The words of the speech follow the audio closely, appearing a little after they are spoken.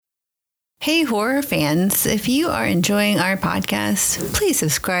Hey, horror fans, if you are enjoying our podcast, please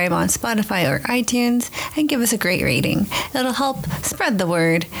subscribe on Spotify or iTunes and give us a great rating. It'll help spread the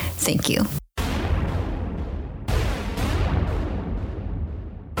word. Thank you.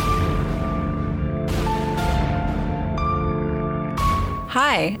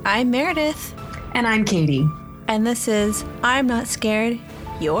 Hi, I'm Meredith. And I'm Katie, And this is I'm Not Scared,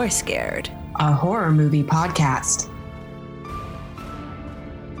 You're Scared. a horror movie podcast.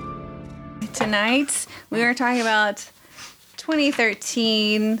 Tonight, we are talking about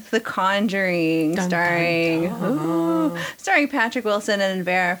 2013, The Conjuring, starring Patrick Wilson and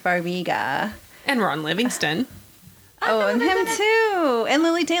Vera Farmiga. And Ron Livingston. Oh, and him too. And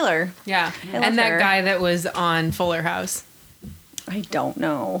Lily Taylor. Yeah. love And that her. guy that was on Fuller House. I don't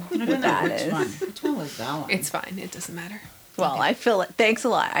know who that is. Which one was that one? It's fine. It doesn't matter. Well, I feel like, thanks a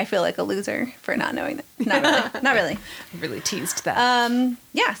lot. I feel like a loser for not knowing that. Not really. Not really. I really teased that.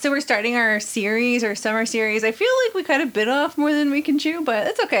 Yeah, so we're starting our series, our summer series. I feel like we kind of bit off more than we can chew, but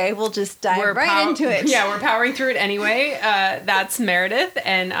it's okay. We'll just dive right into it. Yeah, we're powering through it anyway. That's Meredith,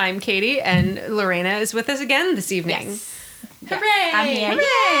 and I'm Katie, and Lorena is with us again this evening. Yes. Hooray! I'm here.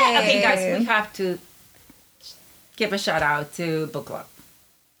 Hooray! Okay, guys, we have to give a shout out to book club.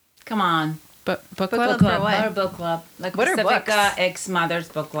 Come on. Book club? club? For what? Our book club. Like What are Pacifica books? Ex-Mother's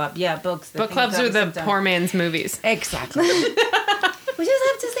book club. Yeah, books. Book clubs are the poor man's movies. Exactly. We just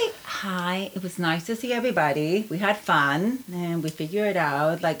have to say hi. It was nice to see everybody. We had fun, and we figured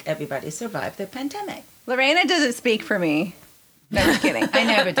out, like, everybody survived the pandemic. Lorena doesn't speak for me. No, I'm just kidding. I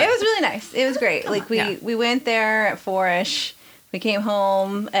never It did. was really nice. It was great. Like we went there at 4-ish. We came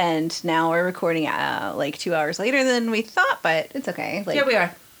home and now we're recording like 2 hours later than we thought, but it's okay. Like Here we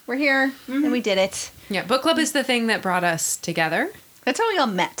are. we're here and we did it. Yeah, book club is the thing that brought us together. That's how we all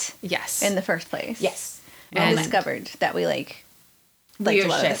met Yes. in the first place. Yes. We And- discovered that we liked a Weird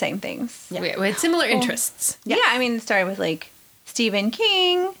lot of the shit. same things. Yeah. we had similar interests. Yeah, I mean, it started with like Stephen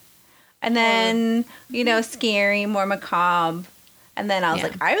King, and then scary, more macabre, and then I was Yeah.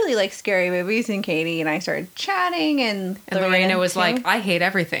 like, I really like scary movies, and Katie and I started chatting, and Lorena was too. like, I hate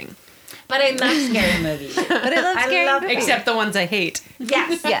everything. But I love scary movies. but I love scary love movies. Except the ones I hate.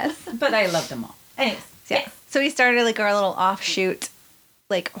 Yes. yes, But I love them all. Anyways. yeah. So we started like our little offshoot,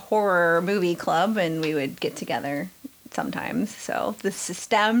 like horror movie club, and we would get together sometimes. So this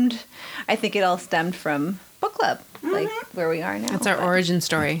stemmed, I think it all stemmed from book club, like where we are now. That's our But- origin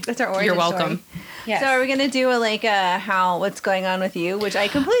story. That's our origin You're welcome. story. Yes. So are we gonna do what's going on with you, which I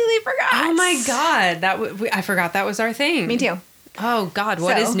completely forgot. Oh my God. I forgot that was our thing. Me too. Oh God,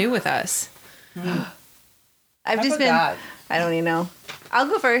 what is So- new with us? I've just forgot. been. I don't even know. I'll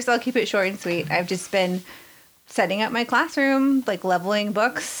go first. I'll keep it short and sweet. I've just been setting up my classroom, like leveling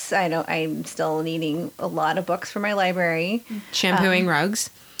books. I know I'm still needing a lot of books for my library. Shampooing rugs.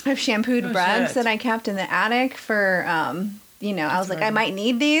 I've shampooed rugs shit. that I kept in the attic for. I was like, I might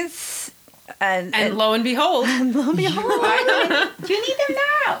need these, And lo and behold, lo and behold, You need them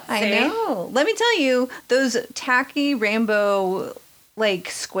now. I See? know. Let me tell you, those tacky rainbow, like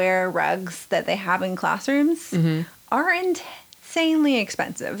square rugs that they have in classrooms are insanely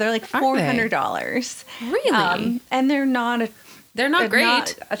expensive. They're like Are they? $400. Really? And they're not. they're not great.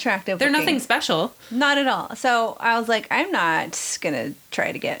 Not attractive. They're looking. nothing special. Not at all. So I was like, I'm not gonna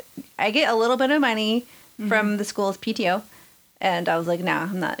try to get. I get a little bit of money from the school's PTO. And I was like, nah,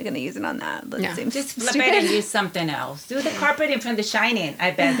 I'm not going to use it on that. That Yeah. seems Just flip stupid. it and use something else. Do the carpeting from The Shining.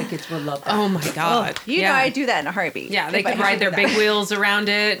 I bet the kids will love that. Oh my God. You know, I do that in a heartbeat. Yeah, they If I could had ride to their do big that. wheels around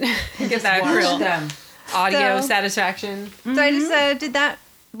it. Get that Watch real them. audio So- satisfaction. So I just did that,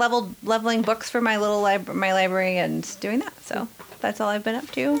 leveling books for my little my library and doing that. So that's all I've been up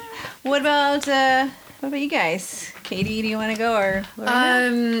to. What about you guys? Katie, do you want to go or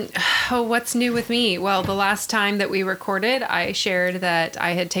Lorena? What's new with me? Well, the last time that we recorded, I shared that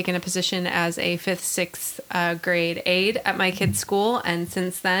I had taken a position as a 5th, 6th grade aide at my kid's school. And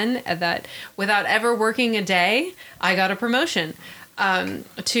since then, that without ever working a day, I got a promotion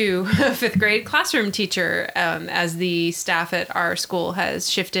to 5th grade classroom teacher as the staff at our school has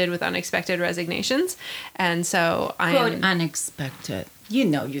shifted with unexpected resignations. And so I Quote, am... unexpected. You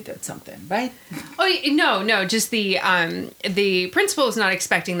know you did something, right? Oh no! Just the principal is not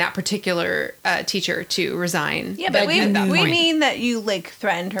expecting that particular teacher to resign. Yeah, but but we you knew. mean that you like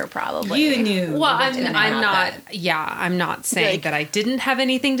threatened her probably. You knew. Well, it was gonna I'm not. happen. Yeah, I'm not saying Like- that I didn't have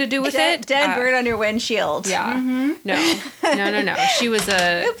anything to do with Dead, it. dead bird on your windshield. Yeah. No. She was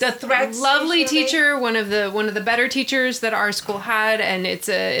a The threats. lovely usually- teacher, one of the better teachers that our school had, and it's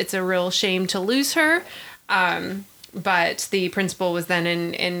a real shame to lose her. But the principal was then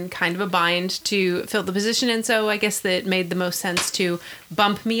in kind of a bind to fill the position. And so I guess that it made the most sense to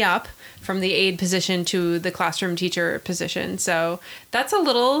bump me up from the aide position to the classroom teacher position. So that's a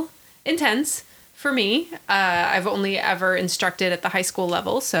little intense for me. I've only ever instructed at the high school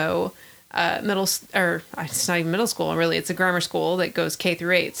level. So it's not even middle school, really. It's a grammar school that goes K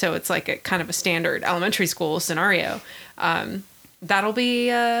through 8. So it's like a kind of a standard elementary school scenario. That'll be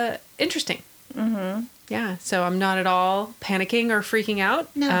interesting. Mm-hmm. Yeah. So I'm not at all panicking or freaking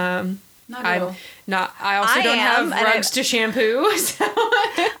out. No. Not at all. I also don't have rugs to shampoo. So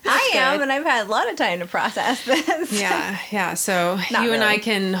I am, and I've had a lot of time to process this. Yeah. So Not you and really. I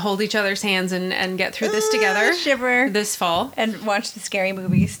can hold each other's hands and get through this together. Shiver. This fall. And watch the scary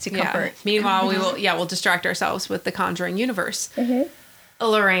movies to comfort. Meanwhile, we'll distract ourselves with the Conjuring universe.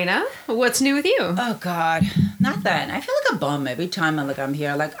 Lorena, what's new with you? Oh God, nothing. I feel like a bum every time I'm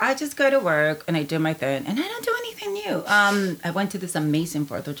here. Like I just go to work and I do my thing, and I don't do anything new. I went to this amazing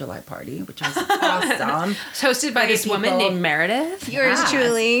 4th of July party, which was awesome. It's hosted by this woman named Meredith. Yours Yes.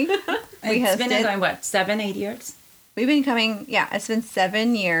 truly. It's been going, what, 7-8 years? We've been coming, it's been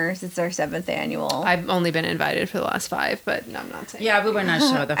 7 years. It's our 7th annual. I've only been invited for the last 5, but I'm not saying. Yeah, we were not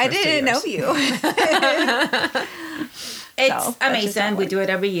sure the first I didn't 2 know years. you. It's So, that's just amazing. how We it do it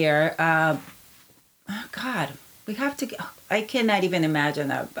every year. Oh God, we have to. I cannot even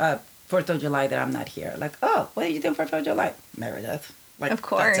imagine a 4th of July that I'm not here. Like, oh, what are you doing for 4th of July, Meredith? Like, Of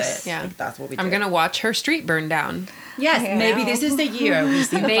course. that's it. Yeah. Like, that's what we do. I'm going to watch her street burn down. Yes, I maybe know. this is the year. We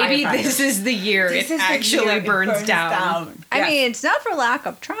see the Maybe firefighters. this is the year This it is the actually year it burns down. I Yes. mean, it's not for lack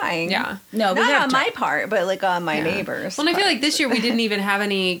of trying. Yeah. No, we Not have on to. my part, but like on my neighbors. Well, and I feel like this year we didn't even have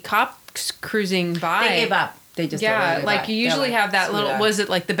any cops cruising by. They gave up. They just Yeah, gave like up. you They're usually like, have that screw little. that. Was it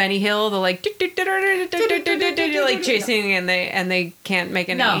like the Benny Hill? The like like chasing and they can't make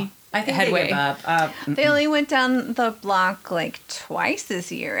any No, I think headway. they gave up. They only went down the block like twice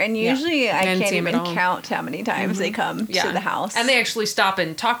this year, and usually I Didn't can't see 'em at even all. count how many times they come to the house. and they actually stop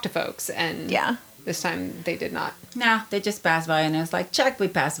and talk to folks. And Yeah. this time they did not. No, they just passed by, and it's like, check, we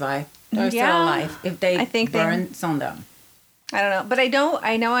passed by. They're still Yeah. alive. If they I think they- burn, it's on them. I don't know, but I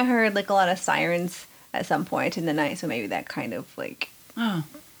know I heard like a lot of sirens at some point in the night, so maybe that kind of like Oh,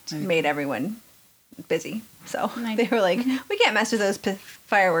 made everyone busy. So Nice. they were like, we can't mess with those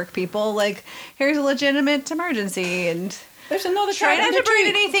firework people. Like, here's a legitimate emergency, and there's another try not to burn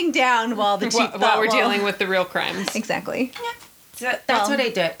anything down while the While we're dealing with the real crimes. Exactly. So that's what I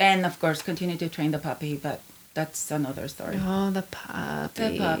did, and of course, continue to train the puppy, but that's another story. Oh, the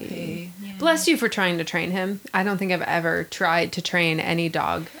puppy. The puppy. Yeah. Bless you for trying to train him. I don't think I've ever tried to train any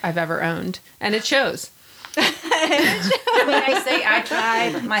dog I've ever owned, and it shows. When I say I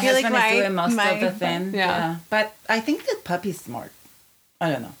tried, my You're like husband is doing most my- of the thing. Yeah. But I think the puppy's smart. I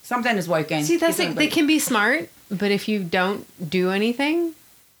don't know. Something is working. See, that's He's it. doing They can be smart, but if you don't do anything,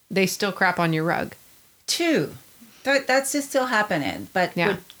 they still crap on your rug. True. That's just still happening, but Yeah.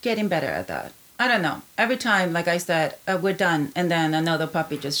 we're getting better at that. I don't know. Every time, like I said, we're done, and then another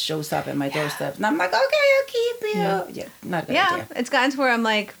puppy just shows up at my doorstep, and I'm like, okay, I'll keep you. Yeah, not a good Yeah, idea. it's gotten to where I'm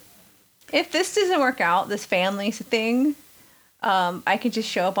like, if this doesn't work out, this family thing, I could just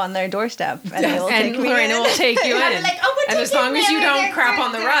show up on their doorstep and they will And take me Lorena in. will take you I'll in. be like, oh, we're and as taking long as you Mary, don't crap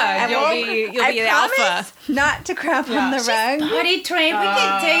on the rug, you'll be the alpha. promise not to crap on the rug. Potty trained. We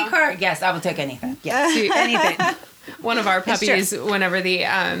can take her. Yes, I will take anything. Yes, See, anything. One of our It's true. puppies, whenever the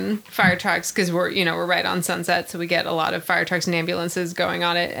fire trucks, because we're right on Sunset, so we get a lot of fire trucks and ambulances going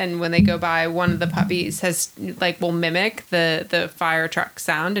on it. And when they go by, one of the puppies will mimic the fire truck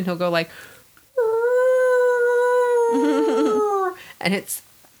sound, and he'll go like, and it's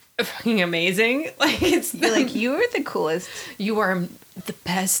fucking amazing. Like it's You're like, you are the coolest. you are the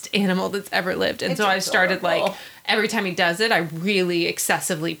best animal that's ever lived. And It's so I started adorable. like every time he does it, I really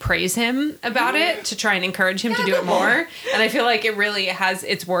excessively praise him about it to try and encourage him to do it more. And I feel like it really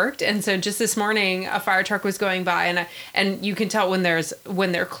it's worked. And so just this morning, a fire truck was going by, and you can tell when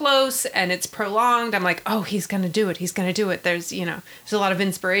they're close and it's prolonged. I'm like, oh, he's gonna do it. He's gonna do it. There's a lot of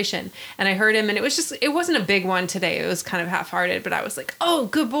inspiration. And I heard him, and it wasn't a big one today. It was kind of half-hearted, but I was like, oh,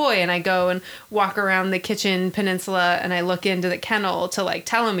 good boy. And I go and walk around the kitchen peninsula, and I look into the kennel to like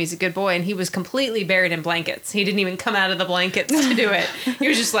tell him he's a good boy, and he was completely buried in blankets. He didn't even come out of the blankets to do it. He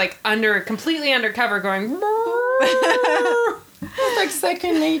was just like completely undercover going. It's like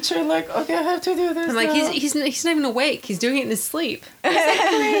second nature. Like, okay, I have to do this. I'm like, now. he's not even awake. He's doing it in his sleep.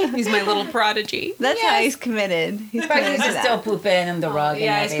 He's my little prodigy. That's how he's committed. He's But committed he's to just still that. pooping in the rug.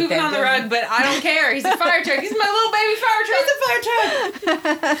 Yeah, and he's everything. pooping on the rug, but I don't care. He's a fire truck. He's my little baby fire truck. It's a fire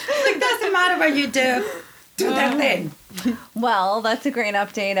truck. Like, doesn't matter what you do. Do that thing. Well, that's a great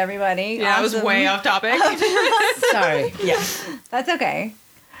update, everybody. Yeah, I was Awesome. way off topic. Sorry. Yeah. That's okay.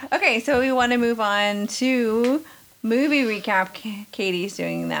 Okay, so we want to move on to movie recap. Katie's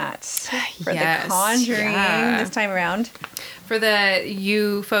doing that for Yes, The Conjuring yeah. this time around. For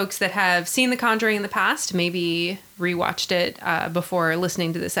you folks that have seen The Conjuring in the past, maybe rewatched it before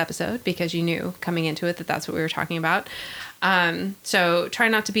listening to this episode because you knew coming into it that that's what we were talking about. So try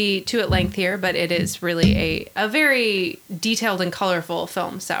not to be too at length here, but it is really a very detailed and colorful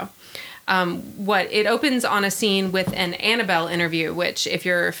film. So it opens on a scene with an Annabelle interview, which if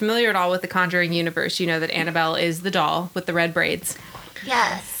you're familiar at all with the Conjuring universe, you know that Annabelle is the doll with the red braids.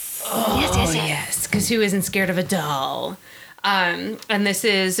 Yes. Yes, because who isn't scared of a doll? And this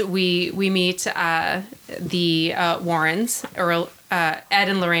is, we meet the Warrens, or Ed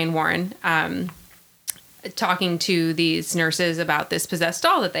and Lorraine Warren, talking to these nurses about this possessed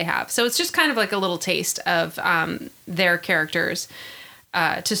doll that they have. So it's just kind of like a little taste of their characters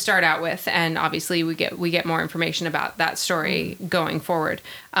to start out with, and obviously we get more information about that story going forward.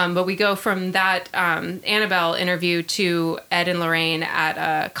 But we go from that Annabelle interview to Ed and Lorraine at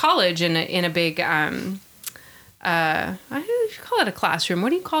a college in a big I don't know if you call it a classroom. What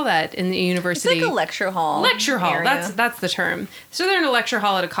do you call that in the It's university? like a lecture hall. Lecture hall. area. That's the term. So they're in a lecture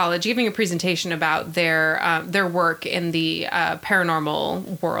hall at a college, giving a presentation about their work in the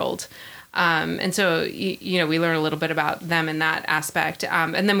paranormal world. And so we learn a little bit about them in that aspect.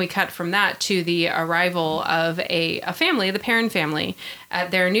 And then we cut from that to the arrival of a family, the Perrin family, at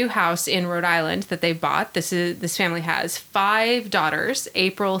their new house in Rhode Island that they bought. This family has 5 daughters: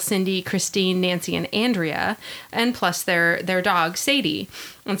 April, Cindy, Christine, Nancy, and Andrea, and plus their dog Sadie.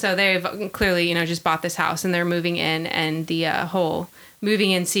 And so they've clearly just bought this house and they're moving in, and the whole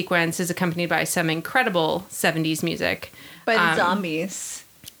moving in sequence is accompanied by some incredible 70s music. By the Zombies.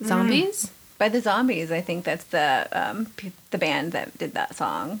 Zombies? By the Zombies, I think that's the band that did that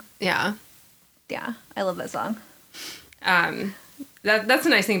song. Yeah. Yeah, I love that song. That's the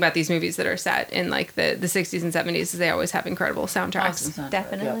nice thing about these movies that are set in like the 60s and 70s is they always have incredible soundtracks. Awesome soundtrack,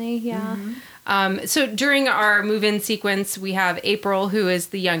 Definitely, yeah. So during our move-in sequence, we have April, who is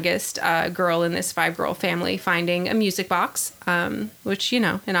the youngest girl in this 5-girl family, finding a music box, which,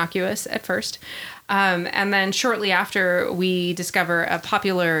 innocuous at first. And then shortly after, we discover a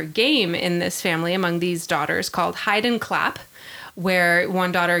popular game in this family among these daughters called Hide and Clap, where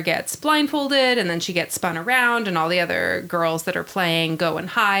one daughter gets blindfolded and then she gets spun around and all the other girls that are playing go and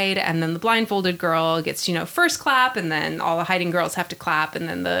hide. And then the blindfolded girl gets, first clap, and then all the hiding girls have to clap. And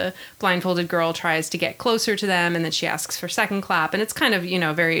then the blindfolded girl tries to get closer to them, and then she asks for second clap. And it's kind of,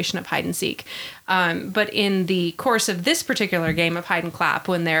 a variation of hide and seek. But in the course of this particular game of hide and clap,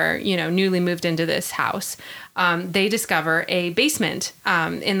 when they're, newly moved into this house, they discover a basement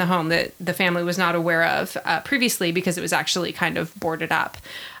in the home that the family was not aware of previously because it was actually kind of boarded up.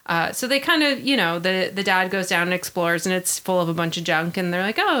 So they kind of, the dad goes down and explores, and it's full of a bunch of junk. And they're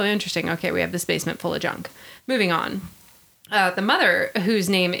like, oh, interesting. Okay, we have this basement full of junk. Moving on. The mother, whose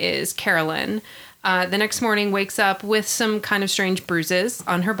name is Carolyn, the next morning wakes up with some kind of strange bruises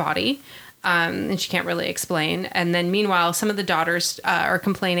on her body. And she can't really explain. And then meanwhile, some of the daughters are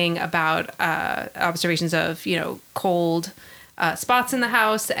complaining about observations of, cold spots in the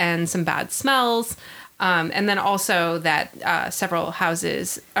house and some bad smells. And then also that several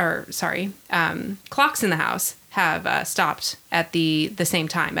clocks in the house have stopped at the same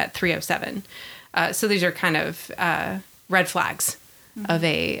time at 3:07. So these are kind of red flags of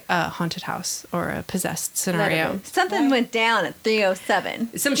a haunted house or a possessed scenario. Something went down at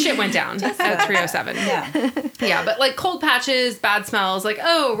 3:07. Some shit went down at 3:07. Yeah. Yeah, but like cold patches, bad smells, like,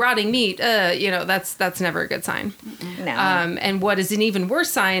 oh, rotting meat, that's never a good sign. No. And what is an even worse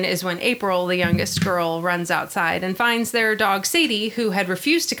sign is when April, the youngest girl, runs outside and finds their dog Sadie, who had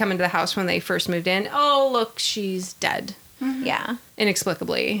refused to come into the house when they first moved in. Oh, look, she's dead. Yeah.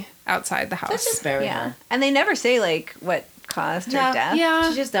 Inexplicably outside the house. That's just very Yeah. hard. And they never say, like, what caused her death. Yeah.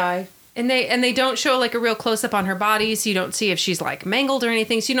 She just died. And they don't show like a real close up on her body, so you don't see if she's like mangled or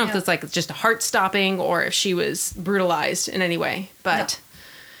anything. So you don't know if it's like just a heart stopping or if she was brutalized in any way. But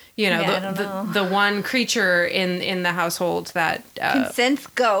I don't know. the one creature in the household that Can sense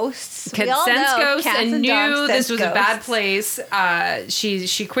ghosts. could We all sense know ghosts cats and dogs knew this sense was a bad ghosts. place.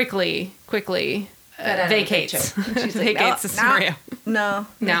 She quickly out of the vacates picture. She's like, vacates the no, scenario. No.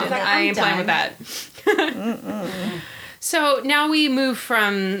 No, She's like, I I'm ain't playing with done. that. So now we move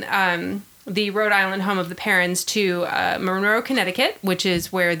from the Rhode Island home of the Perrins to Monroe, Connecticut, which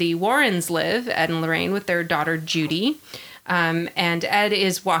is where the Warrens live, Ed and Lorraine, with their daughter Judy. And Ed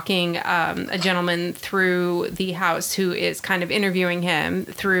is walking a gentleman through the house who is kind of interviewing him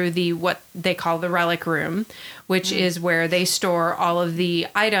through what they call the relic room, which is where they store all of the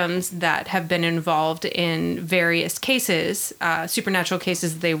items that have been involved in various cases, supernatural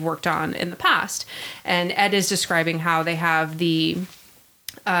cases that they've worked on in the past. And Ed is describing how they have the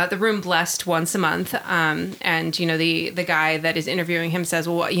room blessed once a month. And, the guy that is interviewing him says,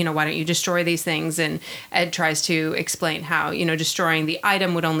 well, why don't you destroy these things? And Ed tries to explain how, destroying the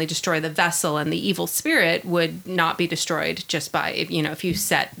item would only destroy the vessel, and the evil spirit would not be destroyed just by, if you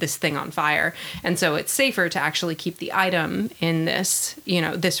set this thing on fire. And so it's safer to actually keep the item in this,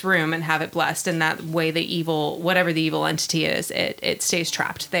 this room and have it blessed. And that way whatever the evil entity is, it stays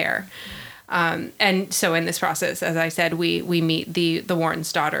trapped there. And so in this process, as I said, we meet the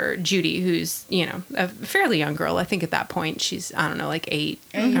Warren's daughter, Judy, who's, a fairly young girl. I think at that point she's, I don't know, like 8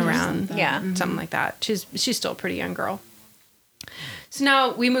 around. Yeah. Something like that. She's still a pretty young girl. So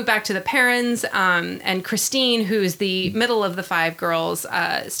now we move back to the Perrins, and Christine, who's the middle of the 5 girls,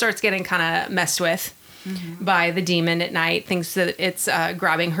 starts getting kind of messed with by the demon at night, thinks that it's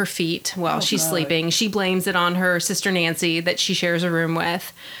grabbing her feet while she's sleeping. She blames it on her sister Nancy that she shares a room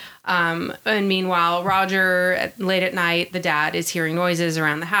with. And meanwhile, Roger, late at night, the dad is hearing noises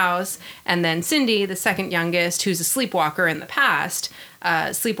around the house. And then Cindy, the second youngest, who's a sleepwalker in the past,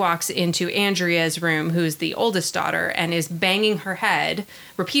 sleepwalks into Andrea's room, who's the oldest daughter, and is banging her head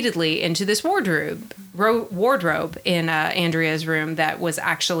repeatedly into this wardrobe in Andrea's room that was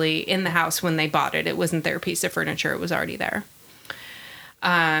actually in the house when they bought it. It wasn't their piece of furniture. It was already there.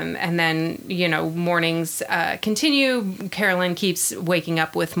 And then, mornings continue. Carolyn keeps waking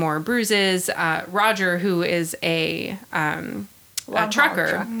up with more bruises. Roger, who is a trucker.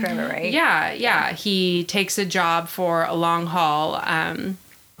 Truck driver, right? Yeah. He takes a job for a long haul. And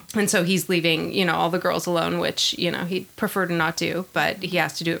so he's leaving, all the girls alone, which, he'd prefer to not do, but he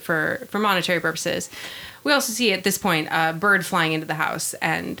has to do it for monetary purposes. We also see at this point a bird flying into the house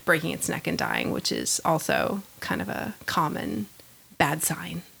and breaking its neck and dying, which is also kind of a common bad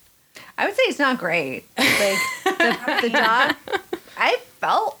sign. I would say it's not great. Like the dog, I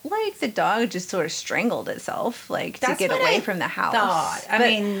felt like the dog just sort of strangled itself, to get away from the house.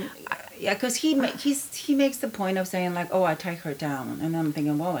 Because he makes the point of saying like, "Oh, I tied her down," and I'm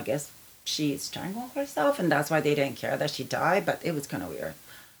thinking, well, I guess she strangled herself, and that's why they didn't care that she died. But it was kind of weird.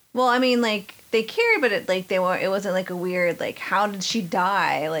 Well, they cared, but it wasn't like a weird, how did she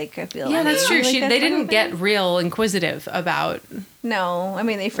die? I feel Yeah, that's true. They didn't get real inquisitive about No,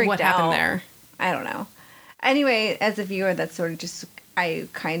 they freaked what out. happened there. I don't know. Anyway, as a viewer, that's sort of just, I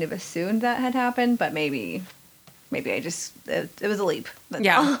kind of assumed that had happened, but maybe I just, it was a leap. That's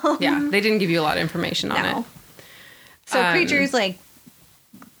Yeah, all. yeah. They didn't give you a lot of information on it. So creatures,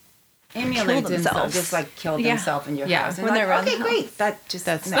 Emulate kill themselves. Just kill themselves in your house. And when they're around okay, the great. house.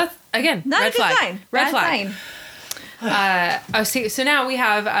 That's again, Not red a good flag. sign. Red Bad flag. sign. So now we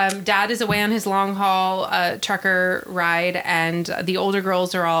have Dad is away on his long haul trucker ride, and the older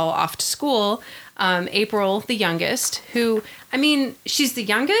girls are all off to school. April, the youngest, who, she's the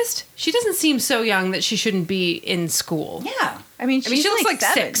youngest. She doesn't seem so young that she shouldn't be in school. Yeah. She looks like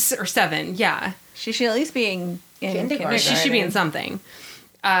 7. 6 or 7. Yeah. She should at least be in Kindergarten. She should be in something.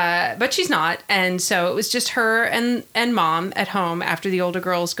 But she's not. And so it was just her and Mom at home after the older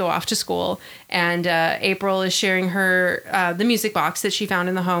girls go off to school. And April is sharing her the music box that she found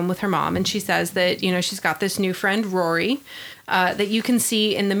in the home with her mom. And she says that, she's got this new friend, Rory, that you can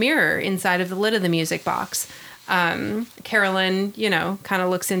see in the mirror inside of the lid of the music box. Carolyn, kind of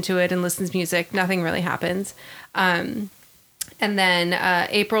looks into it and listens to music. Nothing really happens. And then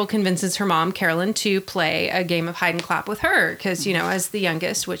April convinces her mom, Carolyn, to play a game of hide and clap with her. Because, as the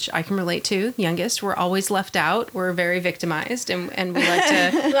youngest, which I can relate to, youngest, we're always left out. We're very victimized. And we like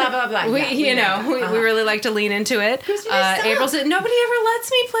to... blah, blah, blah. We really like to lean into it. April said, nobody ever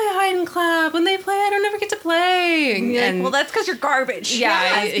lets me play hide and clap. When they play, I don't ever get to play. And well, that's because you're garbage.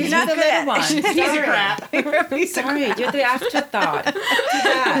 Yeah. You're not the good little at one. Piece of crap. You're a piece of Sorry, you're the afterthought.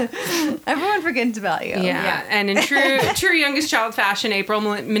 Everyone forgets about you. Yeah. And in true youngest child fashion, April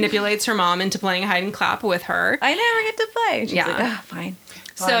manipulates her mom into playing hide and clap with her. I never get to play. She's Yeah. like, fine.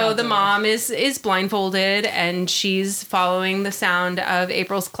 So the mom is blindfolded, and she's following the sound of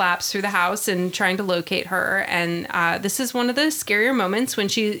April's claps through the house and trying to locate her. And this is one of the scarier moments when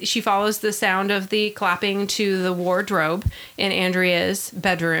she follows the sound of the clapping to the wardrobe in Andrea's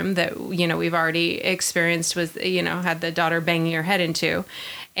bedroom that, we've already experienced with, had the daughter banging her head into.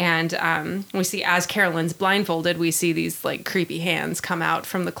 And we see, as Carolyn's blindfolded, we see these creepy hands come out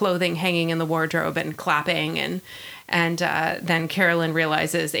from the clothing hanging in the wardrobe and clapping, and then Carolyn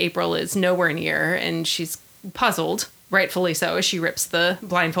realizes April is nowhere near, and she's puzzled rightfully so, as she rips the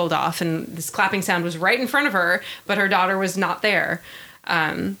blindfold off, and this clapping sound was right in front of her, but her daughter was not there.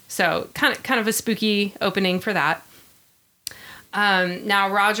 So kind of a spooky opening for that. Now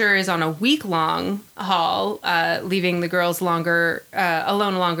Roger is on a week-long haul, leaving the girls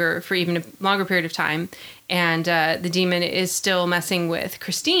alone longer for even a longer period of time. And the demon is still messing with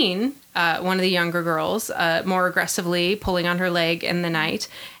Christine, one of the younger girls, more aggressively pulling on her leg in the night.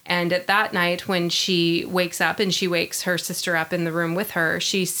 And at that night, when she wakes up and she wakes her sister up in the room with her,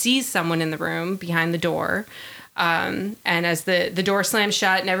 she sees someone in the room behind the door. And as the door slams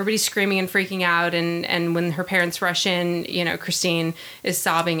shut and everybody's screaming and freaking out, and when her parents rush in, Christine is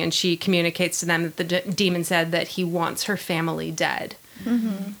sobbing, and she communicates to them that the demon said that he wants her family dead,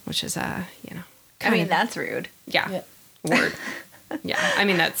 which is, that's rude. Yeah. Word. Yeah. I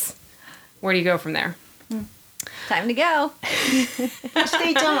mean, where do you go from there? Time to go.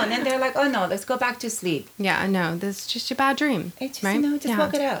 They don't. And they're like, oh no, let's go back to sleep. Yeah, no, this is just a bad dream. It's just, right? just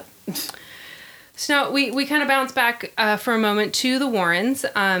walk it out. So we kind of bounce back for a moment to the Warrens,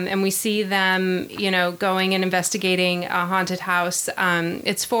 and we see them, going and investigating a haunted house.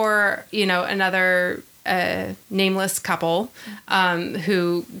 It's for, another nameless couple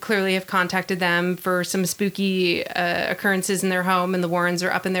who clearly have contacted them for some spooky occurrences in their home, and the Warrens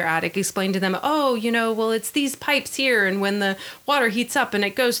are up in their attic. Explain to them, it's these pipes here, and when the water heats up and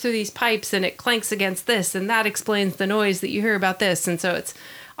it goes through these pipes and it clanks against this, and that explains the noise that you hear about this. And so it's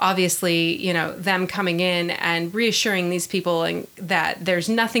obviously, them coming in and reassuring these people and that there's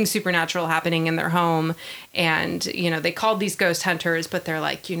nothing supernatural happening in their home. And, they called these ghost hunters, but they're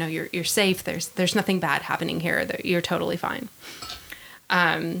like, you're safe. There's nothing bad happening here. You're totally fine.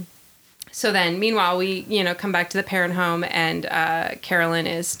 So then, meanwhile, we, come back to the parent home, and Carolyn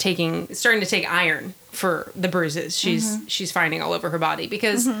is starting to take iron for the bruises she's finding all over her body,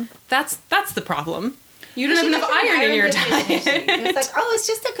 because that's the problem. You don't have enough iron in your diet. It's like, it's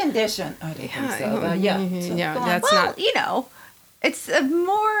just a condition. I don't think so. That's not. It's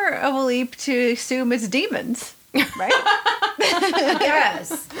more of a leap to assume it's demons, right?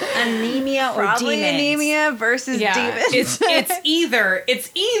 Yes, anemia or probably demons. Anemia versus demons. It's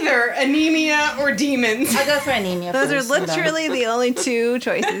either anemia or demons. I'll go for anemia. Those are literally the only two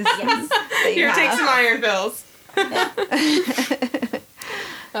choices. Yes. Here, take some iron pills.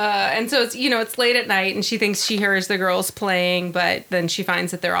 And so it's, it's late at night, and she thinks she hears the girls playing, but then she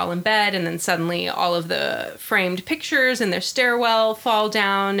finds that they're all in bed, and then suddenly all of the framed pictures in their stairwell fall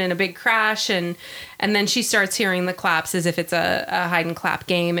down in a big crash, and then she starts hearing the claps as if it's a hide and clap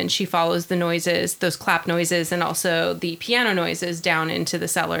game, and she follows the noises, those clap noises, and also the piano noises down into the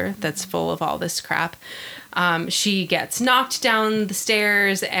cellar that's full of all this crap. She gets knocked down the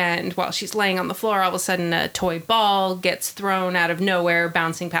stairs, and while she's laying on the floor, all of a sudden a toy ball gets thrown out of nowhere,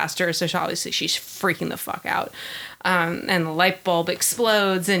 bouncing past her. So she's freaking the fuck out. And the light bulb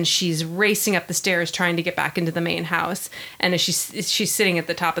explodes, and she's racing up the stairs trying to get back into the main house. And as she's sitting at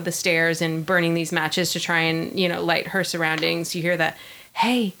the top of the stairs and burning these matches to try and, light her surroundings, you hear that,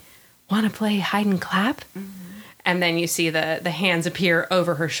 "Hey, want to play hide and clap?" And then you see the hands appear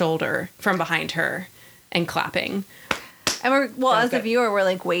over her shoulder from behind her and clapping. And as a viewer, we're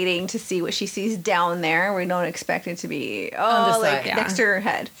like waiting to see what she sees down there. We don't expect it to be next to her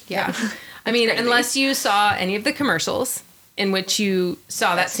head. Yeah. I mean, crazy. Unless you saw any of the commercials in which you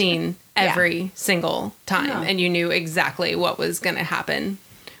saw that scene every single time and you knew exactly what was going to happen,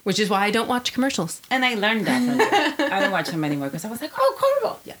 which is why I don't watch commercials. And I learned that from that. I don't watch them anymore because I was like,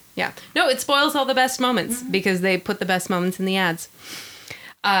 horrible. Yeah. Yeah. No, it spoils all the best moments because they put the best moments in the ads.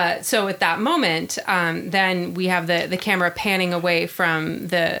 So at that moment, then we have the camera panning away from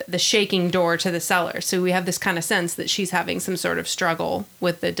the shaking door to the cellar. So we have this kind of sense that she's having some sort of struggle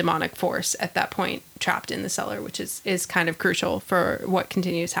with the demonic force at that point, trapped in the cellar, which is kind of crucial for what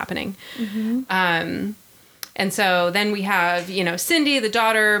continues happening. And so then we have, Cindy, the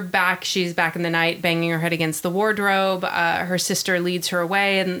daughter, back. She's back in the night, banging her head against the wardrobe. Her sister leads her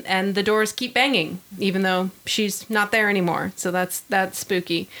away, and the doors keep banging, even though she's not there anymore. So that's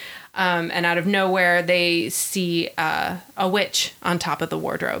spooky. And out of nowhere, they see a witch on top of the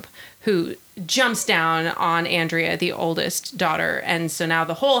wardrobe who jumps down on Andrea, the oldest daughter. And so now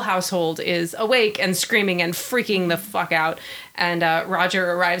the whole household is awake and screaming and freaking the fuck out. And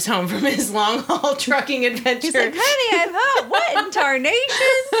Roger arrives home from his long haul trucking adventure. He's like, honey, I thought, what in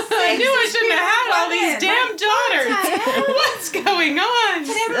tarnation? I knew I shouldn't have had all these damn daughters. What's going on?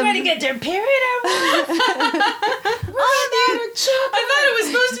 Did everybody get their period? I thought it was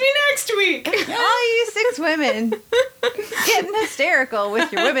supposed to be next week. All you 6 women getting hysterical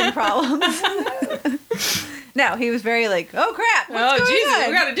with your women problems. No, he was very like, oh crap, what's going Jesus, on?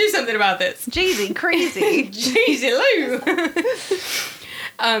 we got to do something about this. Jeezy, crazy. Jeezy Lou.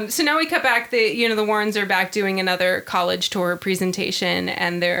 So now we cut back. The Warrens are back doing another college tour presentation,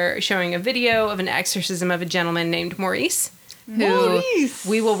 and they're showing a video of an exorcism of a gentleman named Maurice. Maurice.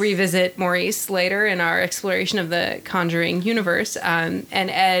 We will revisit Maurice later in our exploration of the Conjuring universe. And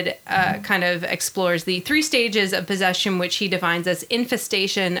Ed kind of explores the 3 stages of possession, which he defines as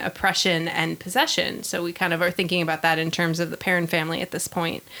infestation, oppression, and possession. So we kind of are thinking about that in terms of the Perron family at this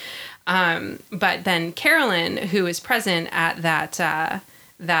point. But then Carolyn, who is present at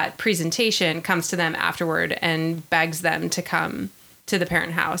that presentation, comes to them afterward and begs them to come to the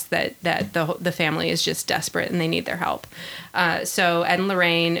Perron house, that the family is just desperate and they need their help. So Ed and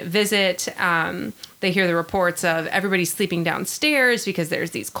Lorraine visit. They hear the reports of everybody sleeping downstairs because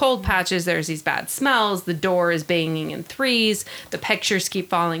there's these cold patches, there's these bad smells, the door is banging in 3s, the pictures keep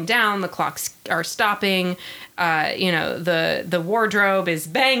falling down, the clocks are stopping, the wardrobe is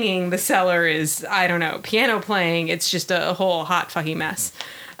banging, the cellar is, I don't know, piano playing. It's just a whole hot fucking mess.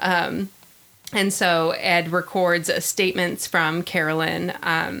 And so Ed records statements from Carolyn,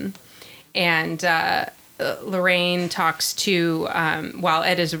 and Lorraine talks to, while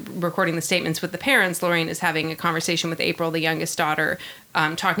Ed is recording the statements with the parents, Lorraine is having a conversation with April, the youngest daughter,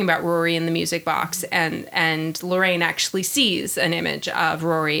 talking about Rory in the music box, and Lorraine actually sees an image of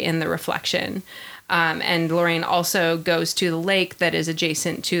Rory in the reflection. And Lorraine also goes to the lake that is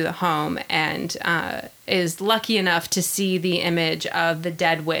adjacent to the home and is lucky enough to see the image of the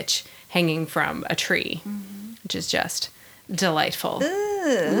dead witch hanging from a tree, which is just delightful.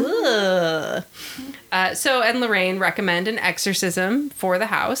 So Ed and Lorraine recommend an exorcism for the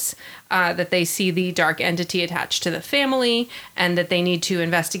house, that they see the dark entity attached to the family, and that they need to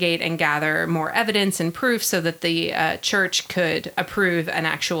investigate and gather more evidence and proof so that the church could approve an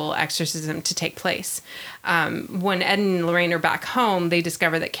actual exorcism to take place. When Ed and Lorraine are back home, they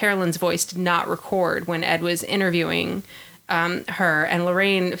discover that Carolyn's voice did not record when Ed was interviewing her, and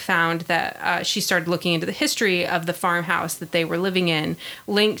Lorraine found that she started looking into the history of the farmhouse that they were living in,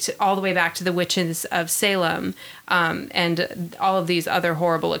 linked all the way back to the witches of Salem, and all of these other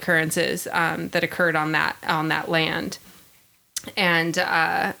horrible occurrences that occurred on that land. And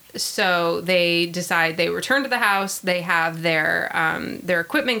so they decide, they return to the house. They have their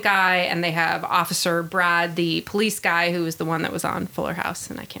equipment guy, and they have Officer Brad, the police guy, who was the one that was on Fuller House,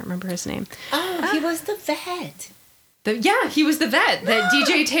 and I can't remember his name. Oh, he was the vet. He was the vet that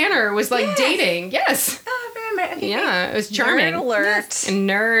DJ Tanner was dating. Yes. Oh, I remember. Okay, yeah, it was charming. Nerd alert. Yes.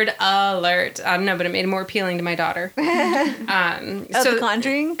 Nerd alert. I don't know, but it made it more appealing to my daughter. The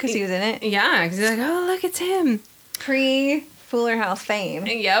Conjuring, because he was in it. Yeah, because he's like, oh, look, it's him. Pre-Fuller House fame.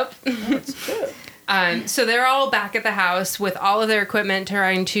 Yep. That's true. So they're all back at the house with all of their equipment,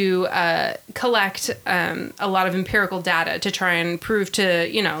 trying to collect a lot of empirical data to try and prove to,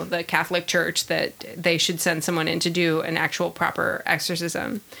 the Catholic Church that they should send someone in to do an actual proper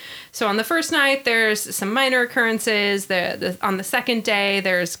exorcism. So on the first night, there's some minor occurrences. On the second day,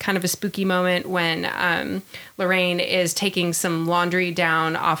 there's kind of a spooky moment when Lorraine is taking some laundry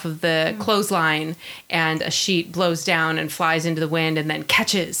down off of the clothesline, and a sheet blows down and flies into the wind and then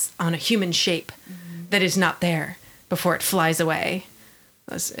catches on a human shape that is not there before it flies away.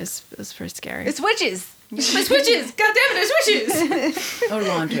 It was pretty scary. It's witches. It's witches! God damn it, it's witches! Oh,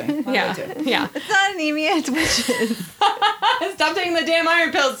 laundry. Yeah. It's not anemia, it's witches. Stop taking the damn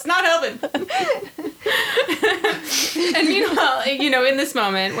iron pills. It's not helping. And meanwhile, in this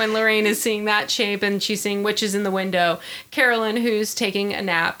moment, when Lorraine is seeing that shape and she's seeing witches in the window, Carolyn, who's taking a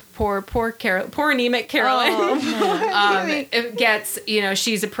nap, poor anemic Carolyn, gets,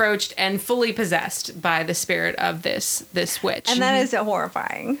 she's approached and fully possessed by the spirit of this witch. And that is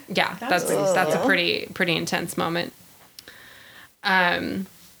horrifying. Yeah, that's a pretty intense moment.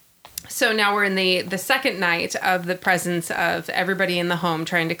 So now we're in the second night of the presence of everybody in the home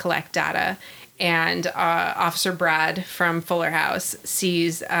trying to collect data, and Officer Brad from Fuller House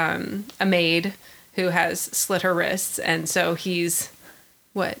sees a maid who has slit her wrists, and so he's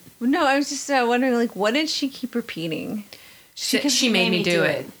what? No, I was just wondering, what did she keep repeating? She made me do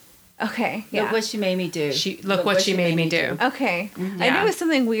it. Okay, yeah. Look what she made me do. Look what she made me do. Okay. Mm-hmm. I knew it was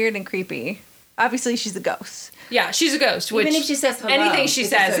something weird and creepy. Obviously, she's a ghost. Yeah, she's a ghost. Even if she says hello, anything she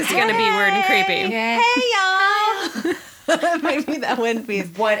says, it's going to be weird and creepy. Hey, y'all. Maybe that wouldn't be.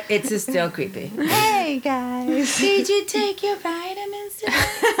 What? It's still creepy. Hey, guys. Did you take your vitamins today?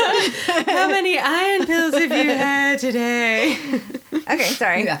 How many iron pills have you had today? Okay,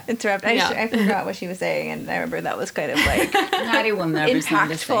 sorry. Yeah. Interrupt. I forgot what she was saying, and I remember that was kind of Hattie will never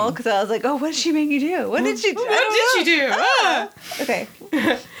impactful, because I was like, oh, what did she make you do? What did she do? What did she do? Okay.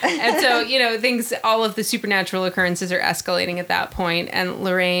 And so, all of the supernatural occurrences are escalating at that point. And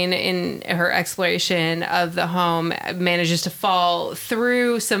Lorraine, in her exploration of the home, manages to fall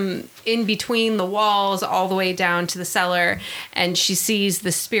through in between the walls all the way down to the cellar. And she sees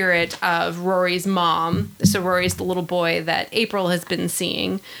the spirit of Rory's mom. So Rory's the little boy that April has been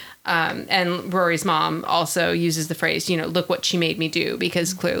seeing. And Rory's mom also uses the phrase, look what she made me do,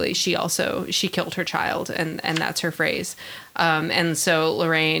 because clearly she killed her child, and that's her phrase. And so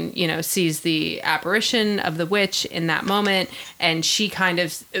Lorraine, sees the apparition of the witch in that moment, and she kind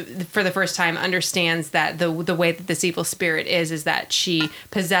of, for the first time, understands that the way that this evil spirit is that she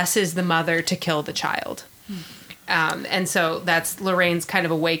possesses the mother to kill the child. And so that's Lorraine's kind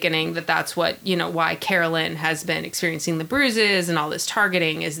of awakening that's what, why Carolyn has been experiencing the bruises and all this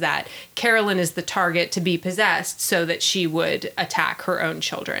targeting, is that Carolyn is the target to be possessed so that she would attack her own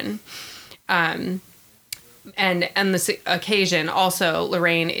children. And this occasion also,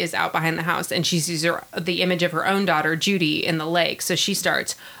 Lorraine is out behind the house and she sees the image of her own daughter, Judy, in the lake. So she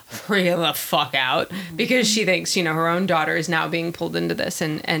starts freaking the fuck out because she thinks, her own daughter is now being pulled into this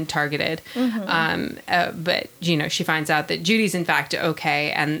and targeted. But, she finds out that Judy's in fact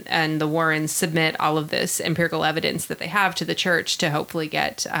okay. And the Warrens submit all of this empirical evidence that they have to the church to hopefully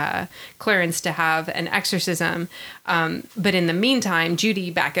get clearance to have an exorcism. But in the meantime,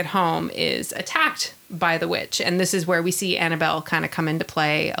 Judy back at home is attacked by the witch. And this is where we see Annabelle kind of come into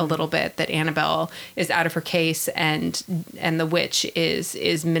play a little bit, that Annabelle is out of her case and the witch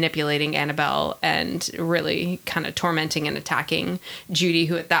is manipulating Annabelle and really kind of tormenting and attacking Judy,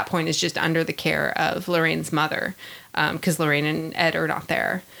 who at that point is just under the care of Lorraine's mother, because Lorraine and Ed are not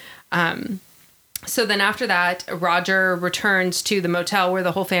there. So then after that, Roger returns to the motel where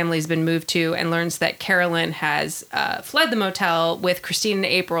the whole family's been moved to and learns that Carolyn has fled the motel with Christine and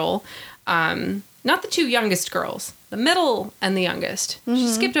April, not the two youngest girls, the middle and the youngest. She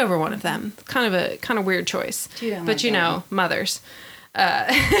skipped over one of them. Kind of weird choice. But mothers.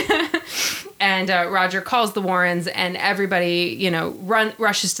 And Roger calls the Warrens, and everybody,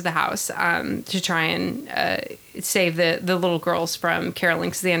 rushes to the house to try and save the little girls from Carolyn,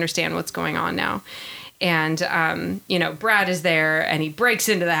 because they understand what's going on now. And, Brad is there, and he breaks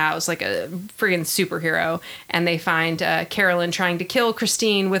into the house like a friggin' superhero. And they find Carolyn trying to kill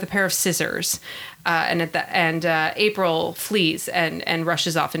Christine with a pair of scissors. And April flees and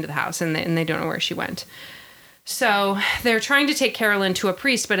rushes off into the house, and they don't know where she went. So they're trying to take Carolyn to a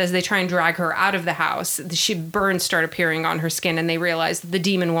priest, but as they try and drag her out of the house, burns start appearing on her skin, and they realize that the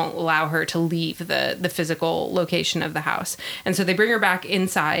demon won't allow her to leave the physical location of the house. And so they bring her back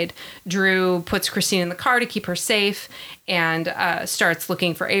inside. Drew puts Christine in the car to keep her safe and starts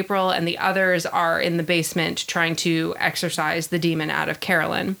looking for April, and the others are in the basement trying to exorcise the demon out of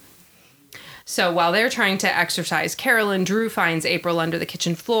Carolyn. So while they're trying to exorcise Carolyn, Drew finds April under the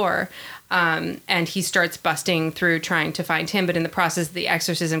kitchen floor. And he starts busting through trying to find him. But in the process of the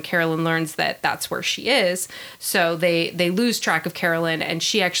exorcism, Carolyn learns that that's where she is. So they lose track of Carolyn, and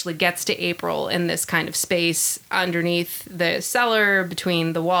she actually gets to April in this kind of space underneath the cellar,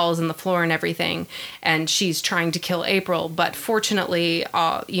 between the walls and the floor and everything. And she's trying to kill April. But fortunately,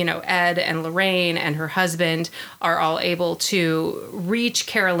 Ed and Lorraine and her husband are all able to reach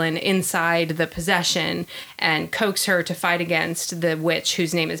Carolyn inside the possession and coax her to fight against the witch,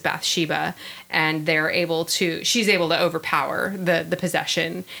 whose name is Bathsheba. And she's able to overpower the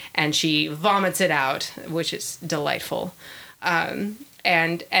possession, and she vomits it out, which is delightful. And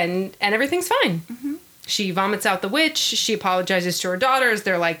everything's fine. Mm-hmm. She vomits out the witch. She apologizes to her daughters.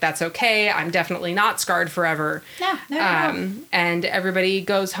 They're like, that's okay. I'm definitely not scarred forever. No, and everybody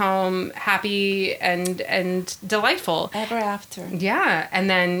goes home happy and delightful. Ever after. Yeah. And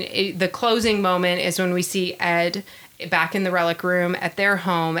then the closing moment is when we see Ed back in the relic room at their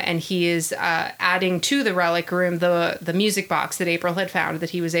home, and he is adding to the relic room the music box that April had found that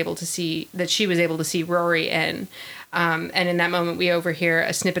she was able to see Rory in. And in that moment, we overhear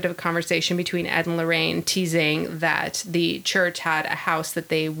a snippet of a conversation between Ed and Lorraine, teasing that the church had a house that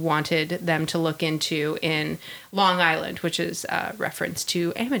they wanted them to look into in Long Island, which is a reference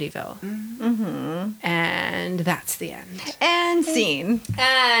to Amityville. Mm-hmm. And that's the end. And scene.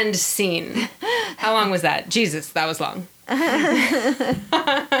 And scene. How long was that? Jesus, that was long.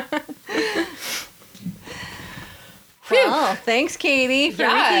 Well, thanks, Katie, for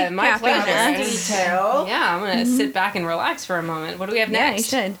my pleasure. Detail. Yeah, I'm going to sit back and relax for a moment. What do we have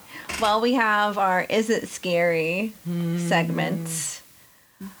next? Yeah, you should. Well, we have our Is It Scary segments.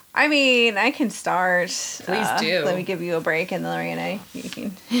 I mean, I can start. Please do. Let me give you a break, and then Lorena, you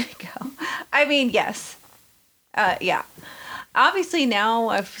can go. I mean, yes. Yeah. Obviously, now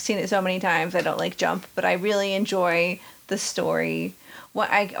I've seen it so many times, I don't jump, but I really enjoy the story what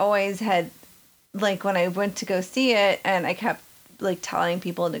I always had, like, when I went to go see it, and I kept, like, telling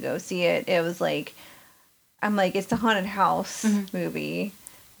people to go see it, it was like, I'm like, it's a haunted house movie,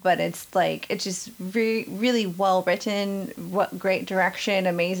 but it's like, it's just really well written, what great direction,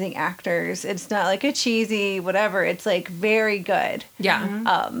 amazing actors. It's not like a cheesy whatever. It's like very good. Yeah.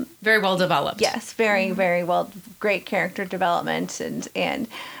 Very well developed. Yes, very well, great character development, and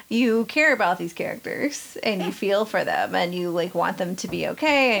you care about these characters and you feel for them and you like want them to be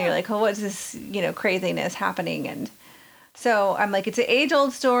okay, and you're like, oh, what's this, craziness happening? And so I'm like, it's an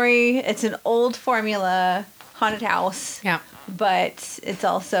age-old story. It's an old formula, haunted house. Yeah. But it's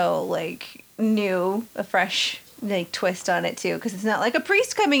also like new, a fresh like twist on it too, because it's not like a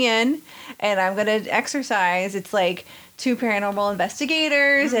priest coming in and I'm gonna exorcise. It's like two paranormal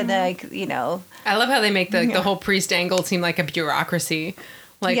investigators and like I love how they make the whole priest angle seem like a bureaucracy.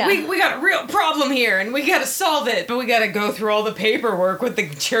 Like, Yeah. we got a real problem here, and we got to solve it, but we got to go through all the paperwork with the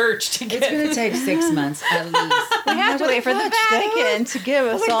church to get It's going to take 6 months at least. we have to wait for the Vatican to give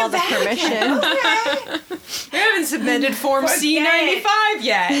us all the permission. We haven't submitted Form C-95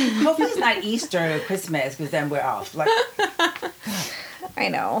 yet. Hopefully it's not Easter or Christmas, because then we're off. Like, I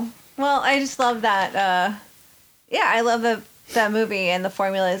know. Well, I just love that. I love that movie, and the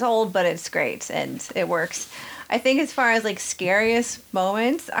formula is old, but it's great and it works. I think as far as like scariest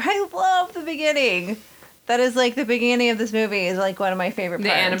moments, I love the beginning. That is like the beginning of this movie is like one of my favorite The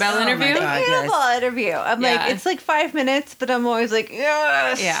parts. Annabelle Oh my interview? God. The Annabelle interview. I'm Yeah. like, it's like 5 minutes, but I'm always like,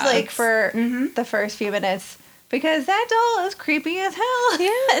 yes, Yeah, like it's- for the first few minutes. Because that doll is creepy as hell.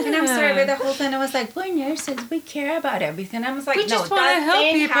 Yeah. and I'm sorry, but the whole thing, I was like, we're nurses, we care about everything. I was like, We no, just wanna that help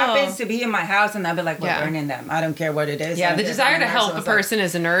thing people. happens to be in my house, and I'll be like, we're Yeah. burning them. I don't care what it is. Yeah, And the there's desire one to nurse help who a was like, person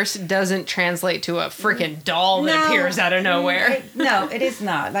as a nurse doesn't translate to a freaking doll that No. appears out of nowhere. No, it is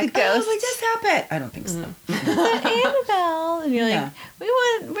not. Like, ghosts. we just help it. I don't think so. But Annabelle, and you're like, Yeah.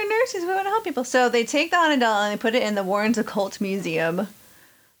 we're nurses, we want to help people. So they take the Annabelle and they put it in the Warren's Occult Museum,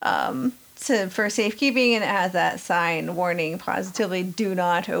 for safekeeping, and it has that sign warning: positively do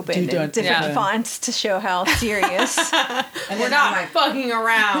not open Do in not different open. fonts to show how serious. And We're then not I'm like, fucking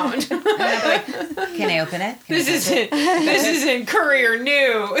around. can I open it? Can I This touch it? isn't Courier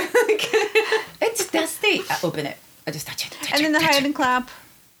New. It's dusty. I open it. I just touch it. And then the hide and clap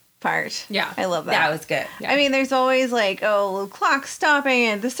part. Yeah. I love that. That was good. Yeah. I mean, there's always like, oh, clock stopping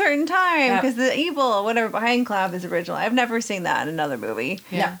at a certain time Yep. because the evil or whatever behind clap is original. I've never seen that in another movie.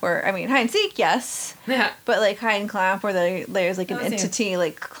 Yeah. Where, I mean, hide and seek, yes. Yeah. But like hide and clap where there's like an Oh, I see. entity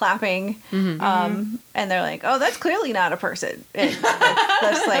like clapping. And they're like, oh, that's clearly not a person.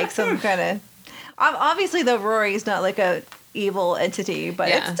 That's like some kind of... Obviously, though, Rory's not like a evil entity, but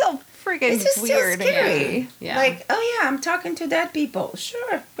Yeah. it's still freaking It's just weird so and scary. creepy. Yeah. Like, oh yeah, I'm talking to dead people.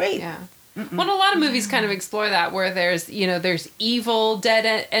 Sure, great. Yeah. Well, a lot of movies kind of explore that, where there's evil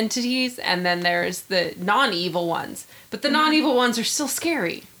dead entities, and then there's the non-evil ones. But the non-evil ones are still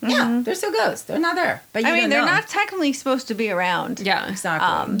scary. Yeah, they're still ghosts. They're not there. But you I mean, don't they're know. not technically supposed to be around. Yeah.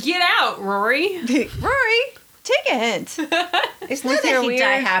 Exactly. Get out, Rory. Rory, take a hint. It's not with that your he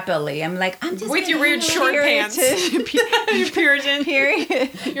die weird- happily. I'm like, I'm just With your gonna weird hang short out. pants. Your Puritan. Period.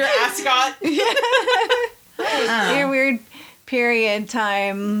 Your ascot. Your weird period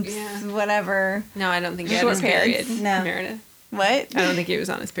times, Yeah. whatever. No, I don't think he had Short his period. pants. No. Meredith. What? I don't think he was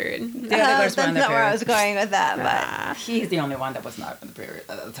on his period. The other girls were That's on the not where I period. was going with that, He's the only one that was not in the period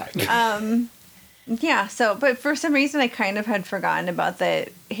at the time. but yeah. So, but for some reason, I kind of had forgotten about the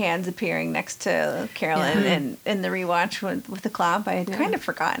hands appearing next to Carolyn, and in the rewatch with the clap, I had kind of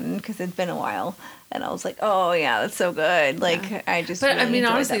forgotten because it'd been a while, and I was like, oh yeah, that's so good. Like I just. But I really mean,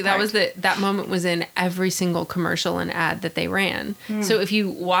 enjoyed honestly, that part. was that moment was in every single commercial and ad that they ran. So if you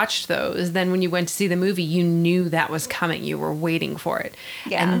watched those, then when you went to see the movie, you knew that was coming. You were waiting for it.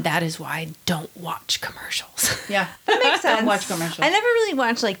 Yeah. And that is why I don't watch commercials. Yeah. That makes sense. Don't watch commercials. I never really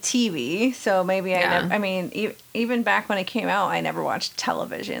watched like TV, so maybe Yeah. I mean, even back when it came out, I never watched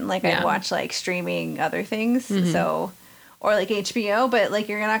television. Like Yeah. I'd watch like streaming other things, so or like HBO. But like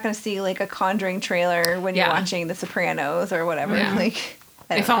you're not going to see like a Conjuring trailer when you're Yeah. watching The Sopranos or whatever. Yeah. Like,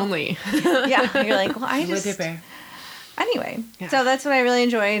 I don't If know. only. Yeah, you're like, well, I With just your bear. anyway. Yeah. So that's what I really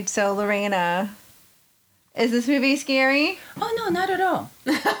enjoyed. So Lorena, is this movie scary? Oh no, not at all.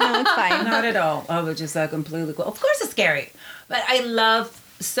 No, it's fine. Not at all. I was just completely cool. Of course it's scary. But I love,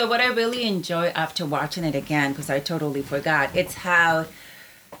 so what I really enjoy after watching it again, because I totally forgot, it's how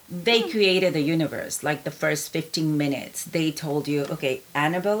they created the universe. Like the first 15 minutes, they told you, okay,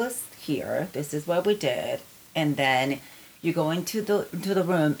 Annabelle is here. This is what we did. And then you go into the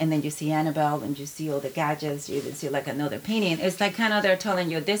room and then you see Annabelle and you see all the gadgets. You even see like another painting. It's like kind of they're telling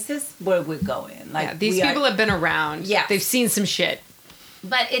you, this is where we're going. Like Yeah, these people have been around. Yes. They've seen some shit.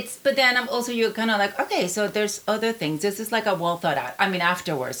 But then I'm also, you're kind of like, okay, so there's other things. This is like a well thought out. I mean,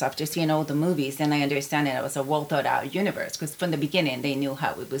 afterwards, after seeing all the movies, then I understand that it was a well thought out universe, because from the beginning they knew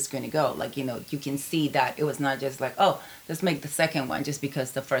how it was going to go. Like, you know, you can see that it was not just like, oh, let's make the second one just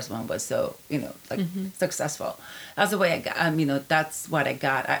because the first one was so, you know, like successful. That's the way I got. You know, that's what I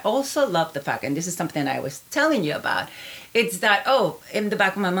got. I also love the fact, and this is something I was telling you about. It's that, in the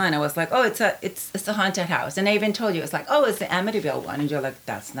back of my mind, I was like, oh, it's a haunted house. And I even told you, it's like, oh, it's the Amityville one. And you're like,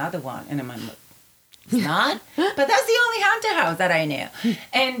 that's not the one. And I'm like, it's not? But that's the only haunted house that I knew.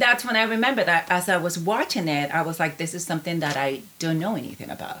 And that's when I remember that as I was watching it, I was like, this is something that I don't know anything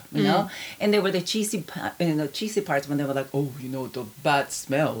about, you know? And there were the cheesy parts when they were like, oh, you know, the bad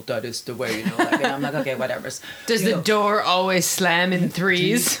smell, that is the way, you know? Like, and I'm like, okay, whatever. Does the door always slam in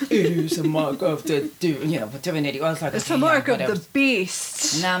threes? It is a mark of the, divinity. I was like, It's a mark of the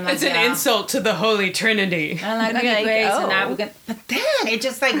beast. And I'm like, It's an insult to the Holy Trinity. And I'm like, And okay, like, great. So oh. now we're gonna. But then it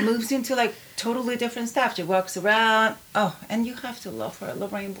just like moves into like totally different stuff. She walks around. Oh, and you have to love her,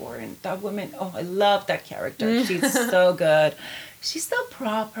 Lorraine Warren. That woman. Oh, I love that character. She's so good. She's so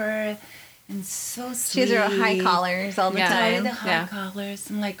proper and so sweet. She has her high collars all the Yeah. time. The high collars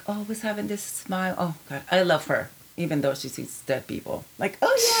and like always having this smile. Oh God, I love her. Even though she sees dead people. Like,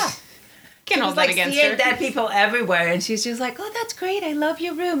 oh yeah. Can't She hold was that like against seeing her. dead people everywhere, and she's just like, "Oh, that's great. I love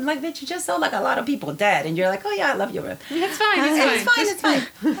your room." Like, bitch, you just saw like a lot of people dead, and you're like, "Oh yeah, I love your room." It's fine. It's fine.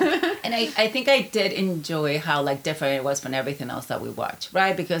 And I think I did enjoy how like different it was from everything else that we watched,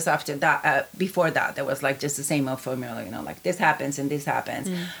 right? Because after that, before that, there was like just the same old formula, you know, like this happens and this happens.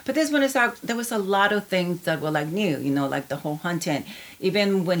 But this one is out. There was a lot of things that were like new, you know, like the whole hunting.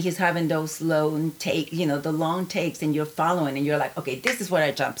 Even when he's having those long the long takes, and you're following, and you're like, okay, this is what I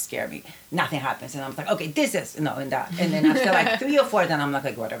jump scare me. Nothing happens, and I'm like, okay, this is and that. And then after like 3 or 4, then I'm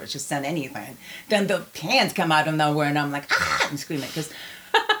like whatever, just send anything. Then the hands come out of nowhere, and I'm like, I'm screaming because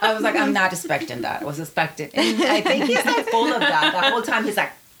I was like, I'm not expecting that. I was expecting, and I think he's like full of that. The whole time he's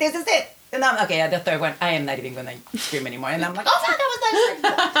like, this is it. And I'm okay. The third one, I am not even gonna scream anymore. And I'm like, oh, that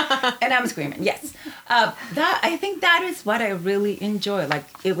was nice. And I'm screaming. Yes, I think that is what I really enjoy. Like,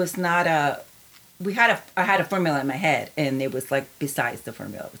 it was not I had a formula in my head, and it was like besides the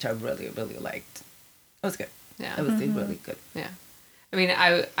formula, which I really, really liked. It was good. Yeah. It was really good. Yeah. I mean,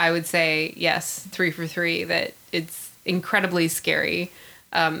 I would say, yes, 3 for 3, that it's incredibly scary.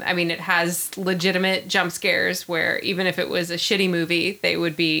 I mean, it has legitimate jump scares where even if it was a shitty movie, they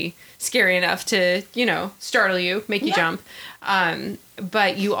would be scary enough to, you know, startle you, make you jump.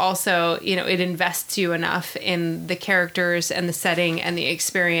 But you also, you know, it invests you enough in the characters and the setting and the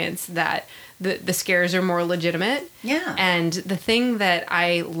experience that the scares are more legitimate. Yeah. And the thing that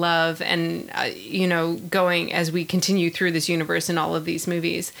I love, and you know, going as we continue through this universe and all of these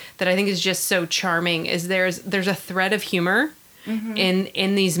movies, that I think is just so charming, is there's a thread of humor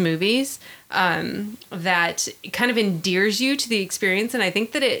in these movies that kind of endears you to the experience, and I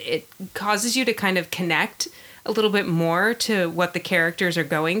think that it causes you to kind of connect a little bit more to what the characters are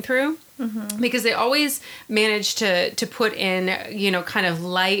going through, because they always manage to put in, you know, kind of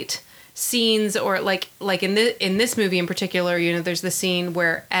light scenes, or like in this movie in particular, you know, there's the scene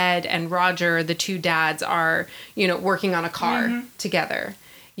where Ed and Roger, the two dads, are, you know, working on a car together,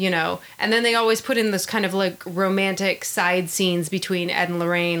 you know, and then they always put in this kind of like romantic side scenes between Ed and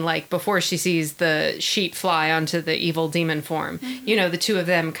Lorraine, like before she sees the sheet fly onto the evil demon form, you know, the two of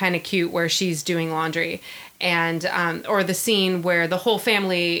them kind of cute where she's doing laundry. And or the scene where the whole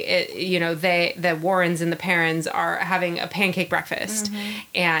family, you know, the Warrens and the Perrons are having a pancake breakfast,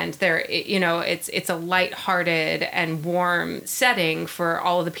 and they're, you know, it's a lighthearted and warm setting for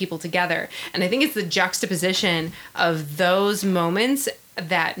all of the people together. And I think it's the juxtaposition of those moments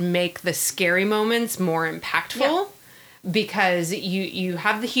that make the scary moments more impactful. Yeah. Because you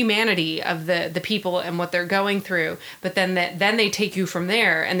have the humanity of the people and what they're going through, but then they take you from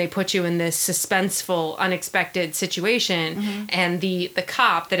there and they put you in this suspenseful, unexpected situation, and the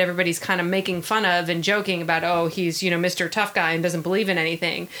cop that everybody's kind of making fun of and joking about, oh, he's, you know, Mr. Tough Guy and doesn't believe in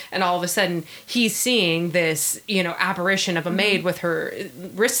anything, and all of a sudden he's seeing this, you know, apparition of a maid with her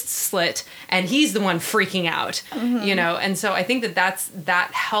wrists slit, and he's the one freaking out, you know, and so I think that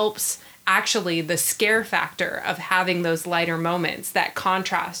helps. Actually, the scare factor of having those lighter moments, that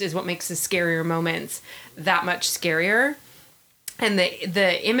contrast is what makes the scarier moments that much scarier. And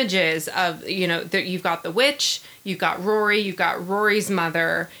the images of, you know, you've got the witch, you've got Rory, you've got Rory's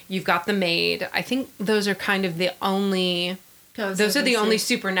mother, you've got the maid. I think those are kind of the only... Those are the only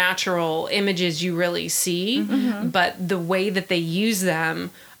supernatural images you really see. But the way that they use them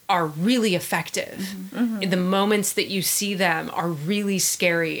are really effective. The moments that you see them are really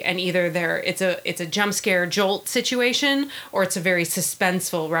scary, and either it's a jump scare jolt situation, or it's a very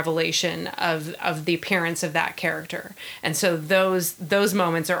suspenseful revelation of the appearance of that character. And so those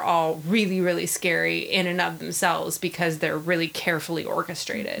moments are all really, really scary in and of themselves because they're really carefully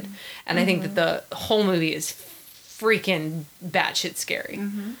orchestrated. And I think that the whole movie is freaking batshit scary.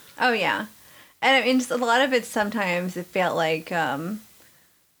 Oh yeah, and I mean, just a lot of it. Sometimes it felt like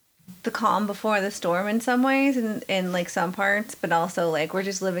the calm before the storm in some ways, in like some parts, but also like we're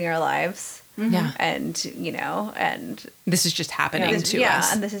just living our lives. Yeah. And and This is just happening to us. Yeah,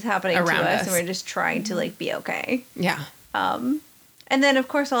 and this is happening to around us, us. and we're just trying to like be okay. Yeah. And then of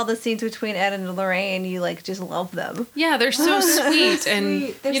course all the scenes between Ed and Lorraine, you like just love them. Yeah, they're so sweet, and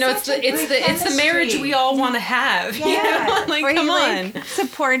Sweet. They're you know, it's such the a it's great the it's the marriage chemistry. we all want to have. You know? Like, Where come he on. like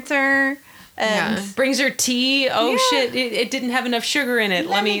supports her. And Yeah. Brings her tea. Oh Yeah. shit! It didn't have enough sugar in it.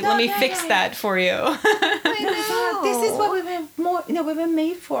 Let me fix that for you. This is what we've been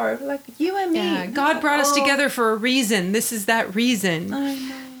made for, like you and me. Yeah, God brought us together for a reason. This is that reason. I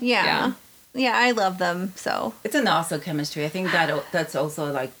know. yeah, I love them so. It's an awesome chemistry. I think that's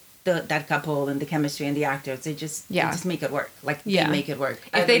also like that couple and the chemistry and the actors. They just make it work. Like they make it work.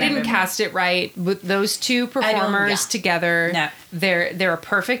 If they didn't cast it right with those two performers together, they're a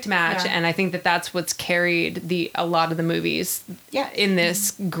perfect match, and I think that's what's carried a lot of the movies in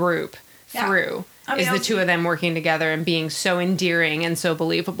this group through. I mean, is the two of them working together and being so endearing and so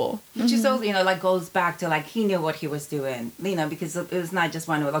believable. Which is also, like goes back to like he knew what he was doing, because it was not just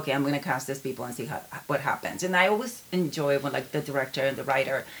one, okay, I'm going to cast these people and see what happens. And I always enjoy when like the director and the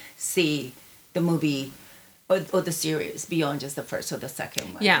writer see the movie or the series beyond just the first or the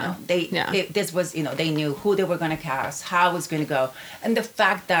second one. Yeah. This was, they knew who they were going to cast, how it was going to go. And the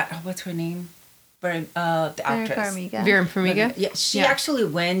fact that, what's her name? The actress. Vera Farmiga? Yeah, she actually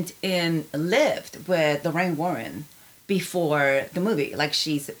went and lived with Lorraine Warren before the movie. Like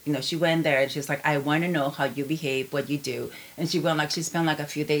she went there and she was like, I want to know how you behave, what you do. And she spent like a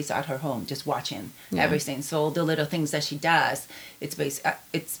few days at her home just watching everything. So all the little things that she does, it's based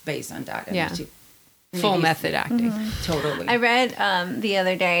on that. I mean, full method acting. Totally. I read the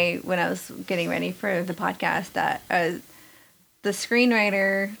other day when I was getting ready for the podcast that the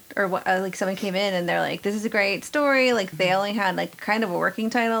screenwriter or what, like someone came in and they're like, this is a great story. Like they only had like kind of a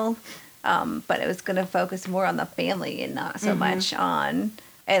working title, but it was going to focus more on the family and not so much on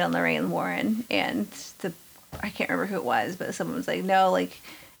Ed and Lorraine Warren. And I can't remember who it was, but someone was like, no, like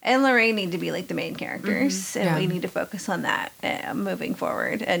Ed and Lorraine need to be like the main characters and we need to focus on that moving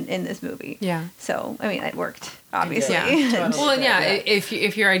forward and in this movie. Yeah. So, I mean, it worked, obviously. Yeah. Well,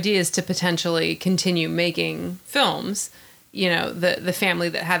 if your idea is to potentially continue making films, the family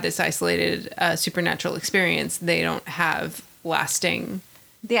that had this isolated supernatural experience, they don't have lasting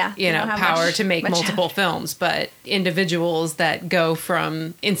power to make multiple films, but individuals that go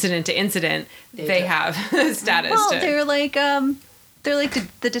from incident to incident, they have status. Well, they're like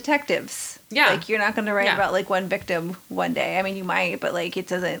the detectives. Yeah. Like you're not going to write about like one victim one day. I mean, you might, but like it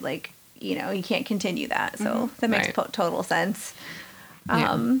doesn't like, you can't continue that. So that makes total sense.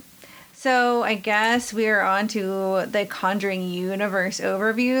 So I guess we're on to the Conjuring universe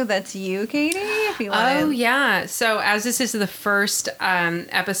overview. That's you, Katie, if you want. Oh, yeah. So as this is the first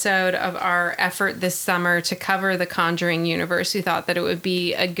episode of our effort this summer to cover the Conjuring universe, we thought that it would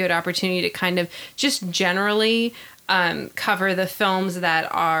be a good opportunity to kind of just generally cover the films that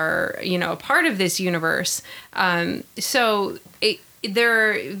are, a part of this universe.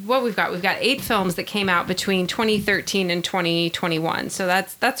 We've got 8 films that came out between 2013 and 2021. So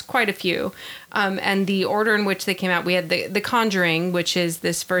that's quite a few. And the order in which they came out, we had the Conjuring, which is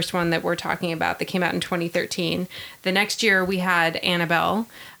this first one that we're talking about that came out in 2013. The next year we had Annabelle.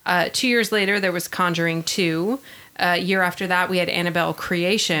 2 years later there was Conjuring 2. A year after that we had Annabelle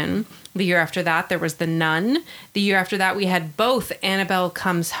Creation. The year after that there was The Nun. The year after that we had both Annabelle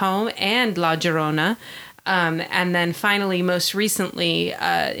Comes Home and La Llorona. And then finally, most recently,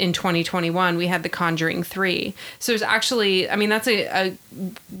 in 2021, we had The Conjuring 3. So there's actually, that's a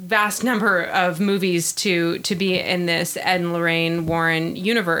vast number of movies to be in this Ed and Lorraine Warren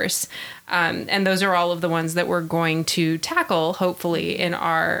universe. And those are all of the ones that we're going to tackle, hopefully, in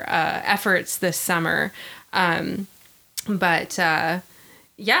our efforts this summer.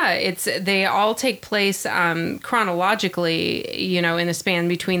 They all take place chronologically, in a span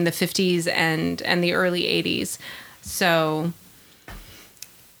between the 50s and the early 80s. So,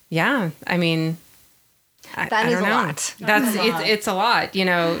 yeah, I mean, that is a lot. It's a lot.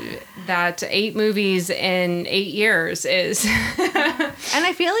 That 8 movies in 8 years is. And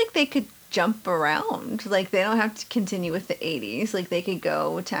I feel like they could jump around. Like, they don't have to continue with the 80s. Like, they could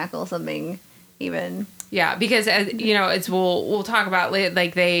go tackle something even. Yeah, because we'll talk about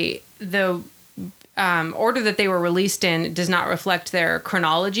like the order that they were released in does not reflect their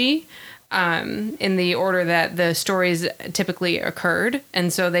chronology in the order that the stories typically occurred,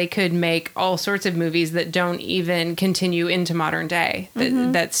 and so they could make all sorts of movies that don't even continue into modern day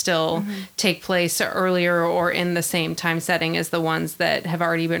that still take place earlier or in the same time setting as the ones that have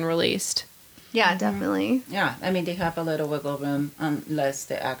already been released. Yeah, definitely. Yeah, I mean, they have a little wiggle room unless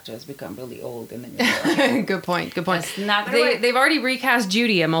the actors become really old and then Good point. That's not gonna work. They've already recast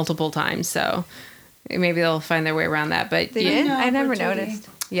Judy multiple times, so maybe they'll find their way around that. But They yeah, did? No, I never for Judy. noticed.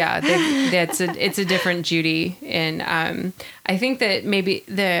 yeah, it's a different Judy, and I think that maybe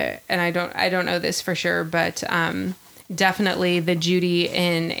and I don't know this for sure, but definitely the Judy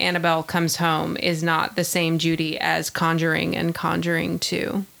in Annabelle Comes Home is not the same Judy as Conjuring and Conjuring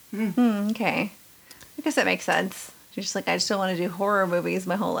 2. Okay. I guess that makes sense. You're just like, I just don't want to do horror movies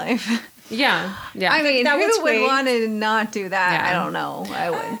my whole life. Yeah. I mean, That was who would great. want to not do that? Yeah. I don't know. I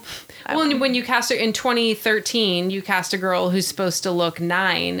would. Well, when you cast her in 2013, you cast a girl who's supposed to look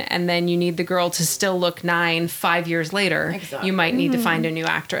 9, and then you need the girl to still look 9 5 years later. Exactly. You might need to find a new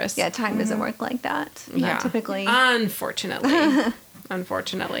actress. Yeah, time doesn't work like that. Not typically.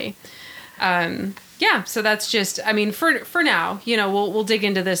 Unfortunately. Yeah, so that's just, I mean, for now, we'll dig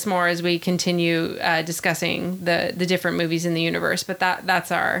into this more as we continue discussing the different movies in the universe, but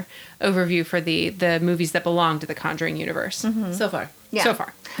that's our overview for the movies that belong to the Conjuring universe. So far. Yeah. So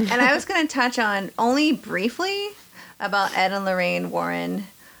far. And I was going to touch on only briefly about Ed and Lorraine Warren.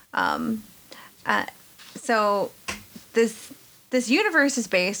 So this universe is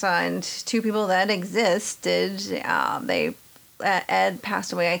based on two people that existed. Ed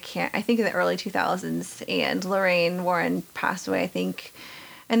passed away. I think in the early 2000s, and Lorraine Warren passed away, I think,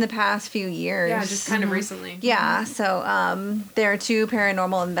 in the past few years. Yeah, just kind of recently. Yeah, so there are two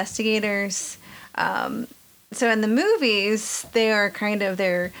paranormal investigators. So in the movies, they are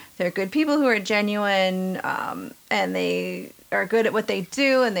they're good people who are genuine, and they are good at what they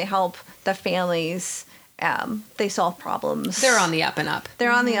do, and they help the families. They solve problems. They're on the up and up.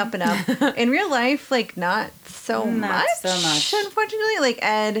 They're on the up and up. In real life, like, not so much. Unfortunately, like,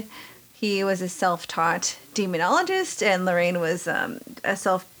 Ed, he was a self-taught demonologist, and Lorraine was a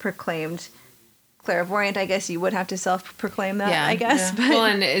self-proclaimed clairvoyant. I guess you would have to self-proclaim that, I guess. Yeah. But, Well,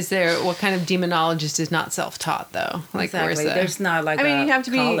 and what kind of demonologist is not self-taught, though? Like, Exactly. There's not like you have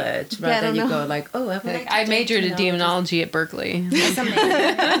to be college, I right? don't Then you know. go like, oh, I majored in demonology at Berkeley. That's a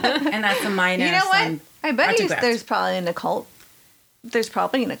major. And that's a minor. you know what? some I bet arts and you crafts. there's probably an occult. There's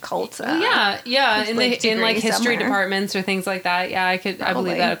probably an occult. Yeah, in like, in degree history somewhere. departments or things like that. Yeah, I Probably.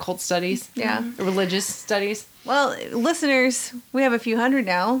 believe that occult studies. Yeah. Religious studies. Well, listeners, we have a few hundred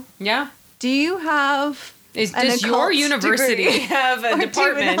now. Yeah. Do you have an Does your occult university degree? have a Or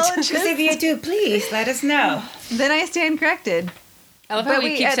department? demonologist? If you do, please let us know. Then I stand corrected. I love But how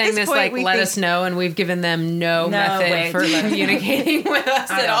we keep at saying this this, point, like, we let think- us know, and we've given them no method way for to let us know. communicating with us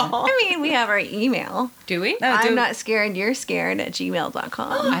I at know. all. I mean, we have our email. Do we? No, I'm do- not scared, you're scared at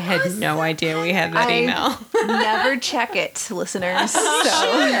gmail.com. I had no idea we had that I- email. Never check it, listeners.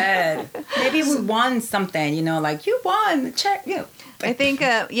 So Good. Maybe we won something, like you won. Check you. I think,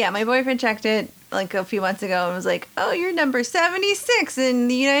 my boyfriend checked it like a few months ago and was like, oh, you're number 76 in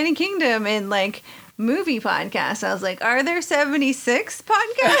the United Kingdom in like movie podcasts. I was like, are there 76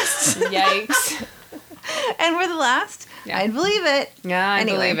 podcasts? Yikes. And we're the last. Yeah. I'd believe it. Yeah, I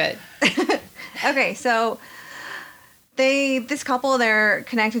Anyway. believe it. Okay, so this couple, they're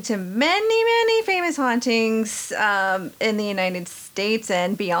connected to many famous hauntings in the United States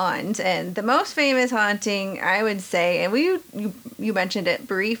and beyond. And the most famous haunting, I would say, and you mentioned it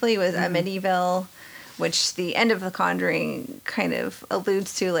briefly, was Amityville, which the end of The Conjuring kind of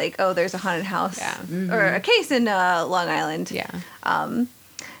alludes to, like, oh, there's a haunted house or a case in Long Island. Yeah.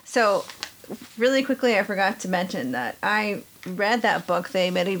 So, really quickly, I forgot to mention that I read that book, The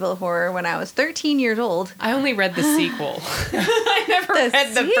Amityville Horror, when I was 13 years old. I only read the sequel. I never The read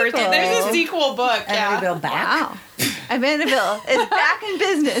the first sequel. one. There's a sequel book. And Yeah. we go back. Wow. Amityville is back in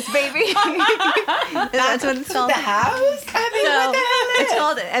business, baby. That's what it's called. The house? I mean, So, what the hell is it's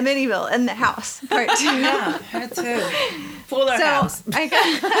called Amityville in the House, part 2. Yeah, her too. Fuller So house.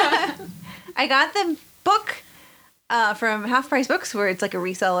 I got the book from Half Price Books, where it's like a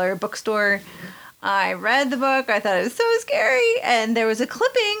reseller bookstore. I read the book. I thought it was so scary, and there was a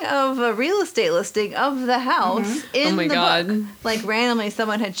clipping of a real estate listing of the house in Oh my the God. book. Like, randomly,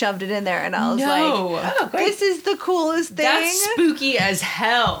 someone had shoved it in there, and I was No. like, Oh, great. "This is the coolest thing." That's spooky as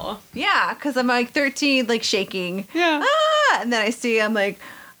hell. Yeah, because I'm like 13, like shaking. Yeah. Ah! And then I see, I'm like,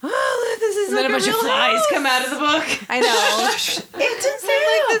 oh, this And then a bunch of flies come out of the book. I know. It's insane.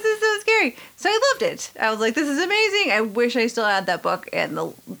 I'm like, this is so scary. So I loved it. I was like, this is amazing. I wish I still had that book and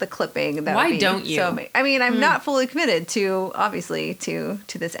the clipping. That Why would be don't you? So I mean, I'm not fully committed to, obviously, to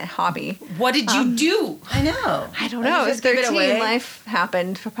this hobby. What did you do? I know. I don't You know. It was just give it 13. away? Life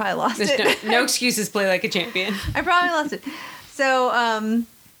happened. I probably lost There's it. no excuses. Play like a champion. I probably lost it. So,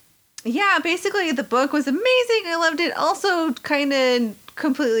 yeah, basically the book was amazing. I loved it. Also, kind of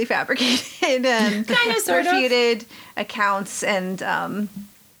completely fabricated and Kind of, sort of. refuted accounts. And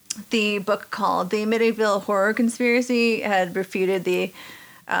the book called The Amityville Horror Conspiracy had refuted the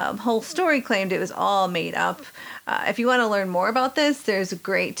whole story, claimed it was all made up. If you want to learn more about this, there's a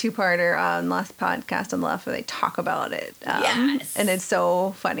great two-parter on Last Podcast on the Left where they talk about it. Yes. And it's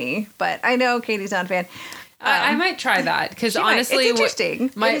so funny. But I know Katie's not a fan. I might try that because She might. honestly, It's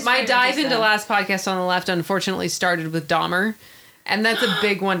interesting. My It is my very dive into interesting. Last Podcast on the Left unfortunately started with Dahmer, and that's a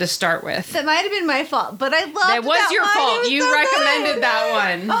big one to start with. That might have been my fault, but I loved That was your one. It fault. was You so recommended good. that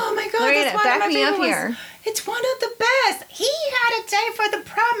one. Oh my god, Lorena, that's one back of my me up favorite here. ones. It's one of the best. He had a day for the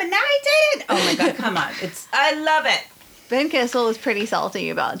prom and I didn't. Oh my god, come on. I love it. Ben Kissel was pretty salty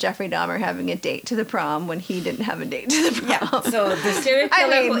about Jeffrey Dahmer having a date to the prom when he didn't have a date to the prom. Yeah. So the serial I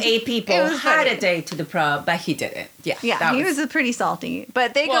killer mean, who ate people it was had funny. a day to the prom, but he didn't. Yeah. Yeah, that he was a pretty salty.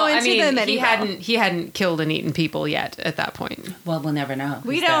 But they go into the medieval. he hadn't killed and eaten people yet at that point. Well, we'll never know.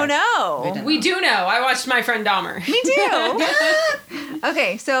 We He's don't dead. know. We don't We do know. I watched My Friend Dahmer. Me too.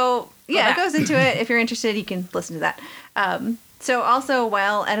 Okay, so yeah, it goes into it. If you're interested, you can listen to that. So also,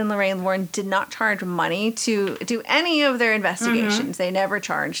 while Ed and Lorraine Warren did not charge money to do any of their investigations, they never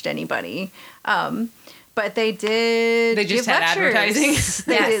charged anybody. But they did. They just give had lectures. advertising.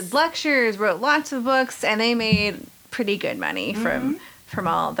 They Yes. did lectures, wrote lots of books, and they made pretty good money from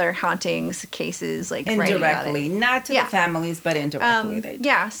all their hauntings cases, like writing about it. Indirectly, not to Yeah. the families, but indirectly. They did.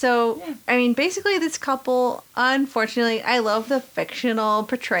 Yeah, so I mean, basically, this couple. Unfortunately, I love the fictional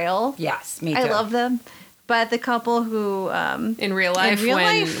portrayal. Yes, me too. I love them, but the couple who, In real life, real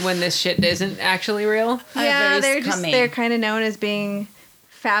when life. when this shit isn't actually real. yeah, very they're scummy. they're kind of known as being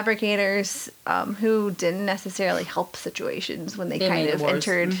fabricators who didn't necessarily help situations when they They kind made of it worse.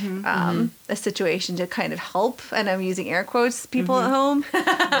 entered a situation to kind of help. And I'm using air quotes, people at home.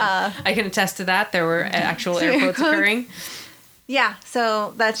 I can attest to that. There were actual Air air quotes quotes. occurring. Yeah,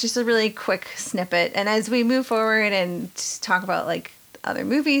 so that's just a really quick snippet. And as we move forward and talk about like other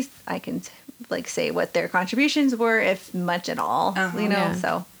movies, I can like say what their contributions were, if much at all. You know. Yeah.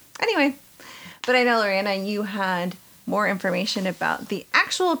 So anyway, but I know Lorena, you had more information about the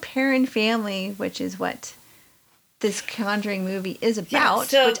actual Perrin family, which is what this Conjuring movie is about.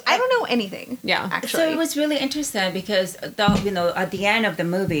 so- which I don't know anything. Yeah. actually. So it was really interesting because at the end of the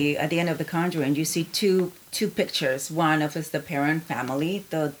movie, at the end of The Conjuring, you see two pictures. One of is the Perrin family,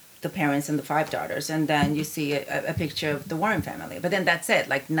 the parents and the 5 daughters, and then you see a picture of the Warren family. But then that's it.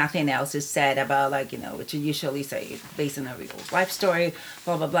 Like nothing else is said about what you usually say based on a real life story,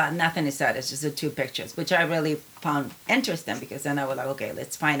 blah blah blah. Nothing is said. It's just the 2 pictures, which I really found interesting because then I was like, okay,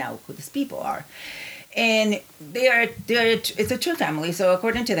 let's find out who these people are. And it's a true family. So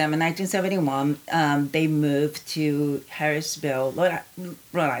according to them, in 1971, they moved to Harrisville,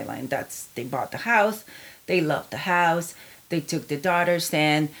 Rhode Island. They bought the house. They loved the house. They took the daughters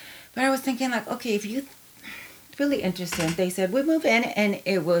in. But I was thinking like, okay, if you really interesting, they said we move in and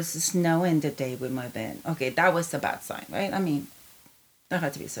it was snowing the day we moved in. Okay, that was a bad sign, right? I mean, that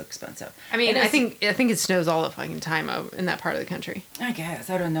had to be so expensive. I mean, And I it's- think it snows all the fucking time in that part of the country. I guess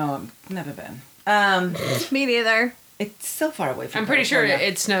I don't know. I've never been. Me neither. It's so far away from. I'm pretty sure California.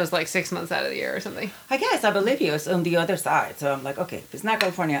 it snows like 6 months out of the year or something. I guess I believe you. It's on the other side. So I'm like, okay, if it's not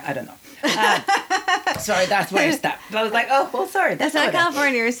California, I don't know. Sorry, that's where I stopped. But I was like, oh, well, sorry. That's not Florida.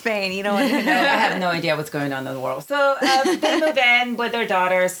 California or Spain. You don't want to No, I know. have no idea what's going on in the world. So they move in with their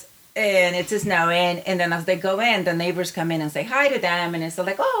daughters, and it's snowing. And then as they go in, the neighbors come in and say hi to them, and it's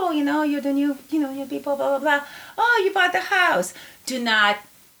like, oh, you're the new, new people, blah blah blah. Oh, you bought the house. Do not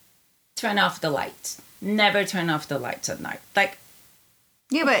turn off the lights. Never turn off the lights at night. Like,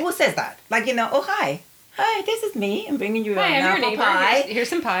 Yeah, but who says that? Like, oh, hi, this is me. I'm bringing you Hi, an I'm your apple neighbor. pie. Here's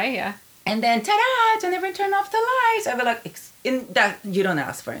some pie, yeah. And then, ta-da, don't ever turn off the lights. I was like, in that you don't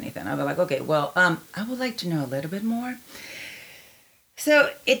ask for anything. I was like, okay, well, I would like to know a little bit more.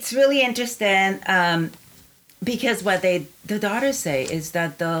 So it's really interesting because what the daughters say is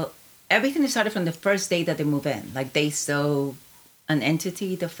that everything started from the first day that they move in. Like they saw an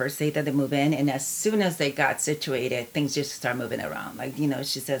entity the first day that they move in, and as soon as they got situated, things just start moving around. Like,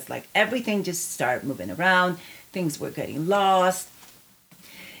 she says like everything just started moving around. Things were getting lost.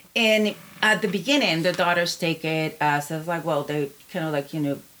 And at the beginning, the daughters take it as like, well, they kind of like,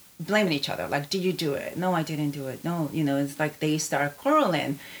 blaming each other. Like, did you do it? No, I didn't do it. No, it's like they start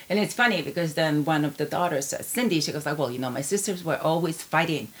quarreling. And it's funny because then one of the daughters says, Cindy, she goes like, well, my sisters were always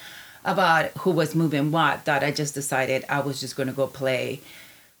fighting about who was moving what, that I just decided I was just going to go play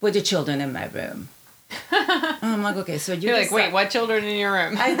with the children in my room. I'm like, okay, so you're like, wait, what children in your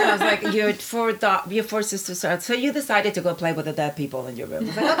room? I know, I was like, your four sisters are, so you decided to go play with the dead people in your room. I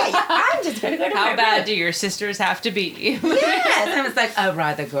was like, okay, I'm just going to go to How bad do your sisters have to be? Yes, I was like, I'd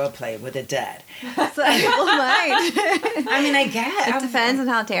rather go play with the dead. That's what people mind. I mean, I guess. It depends on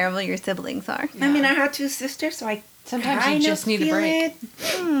how terrible your siblings are. Yeah. I mean, I had two sisters, so I sometimes you just need a break.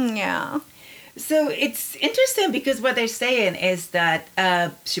 Yeah. So it's interesting because what they're saying is that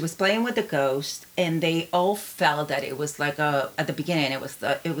she was playing with the ghost, and they all felt that it was like at the beginning it was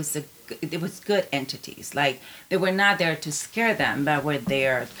good entities. Like they were not there to scare them, but were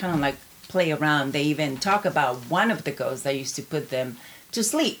there kind of like play around. They even talk about one of the ghosts that used to put them to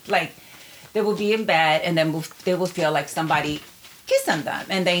sleep. Like they would be in bed, and then they would feel like somebody kissing them,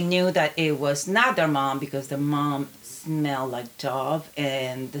 and they knew that it was not their mom because the mom smell like dove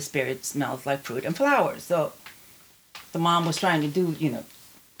and the spirit smells like fruit and flowers. So the mom was trying to do,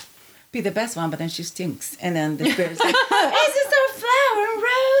 be the best one, but then she stinks. And then the spirit's like, it's just a flower and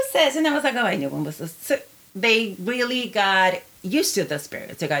roses. And I was like, oh, I knew one was this. So they really got used to the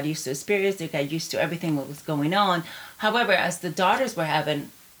spirits. They got used to the spirits. They got used to everything that was going on. However, as the daughters were having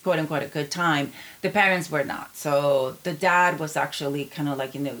quote unquote a good time, the parents were not. So the dad was actually kind of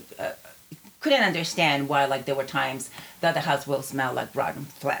like, couldn't understand why, like, there were times that the house will smell like rotten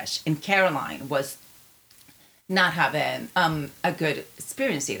flesh. And Caroline was not having a good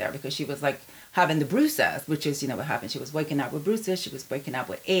experience either because she was, like, having the bruises, which is, what happened. She was waking up with bruises. She was waking up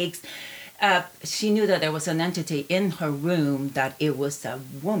with aches. She knew that there was an entity in her room, that it was a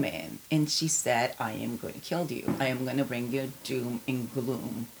woman. And she said, I am going to kill you. I am going to bring you doom and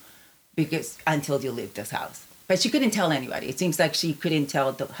gloom until you leave this house. But she couldn't tell anybody. It seems like she couldn't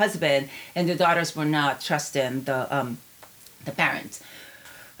tell the husband, and the daughters were not trusting the parents.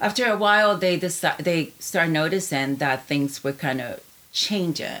 After a while, they start noticing that things were kind of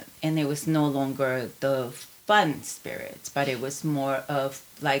changing, and it was no longer the fun spirits, but it was more of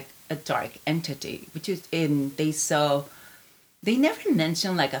like a dark entity, which is they never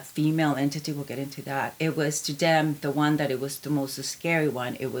mentioned like a female entity. We'll get into that. It was to them the one that it was the most scary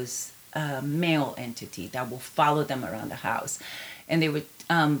one. It was a male entity that will follow them around the house. And they were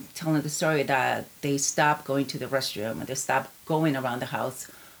telling the story that they stopped going to the restroom and they stopped going around the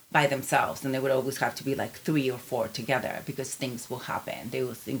house by themselves, and they would always have to be like 3 or 4 together because things will happen. They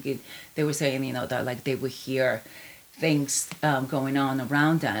were saying, that like they would hear things going on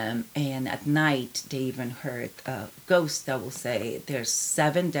around them, and at night they even heard ghosts that will say there's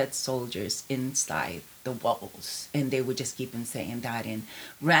 7 dead soldiers inside the walls, and they would just keep on saying that in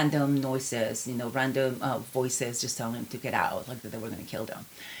random noises, random voices just telling them to get out, like that they were going to kill them.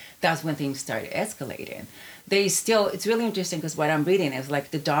 That's when things started escalating. It's really interesting because what I'm reading is like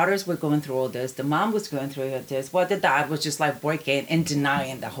the daughters were going through all this, the mom was going through this, the dad was just like working and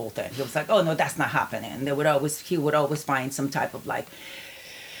denying the whole thing. He was like, oh no, that's not happening. He would always find some type of like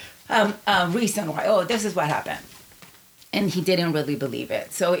reason why, oh, this is what happened. And he didn't really believe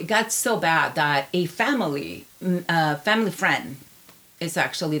it. So it got so bad that a family friend is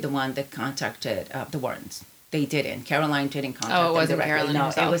actually the one that contacted the Warrens. They didn't. Caroline didn't contact them. Oh, it wasn't directly. Caroline No,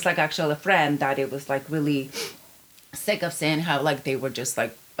 herself. it was like actually a friend that it was like really sick of saying how like they were just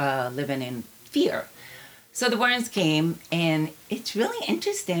like living in fear. So the Warrens came, and it's really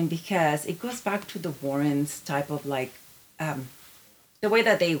interesting because it goes back to the Warrens type of like the way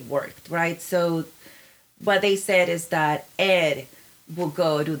that they worked, right? So what they said is that Ed will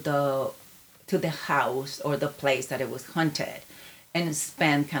go to the house or the place that it was haunted and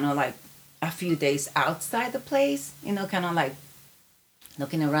spend kind of like a few days outside the place, kind of like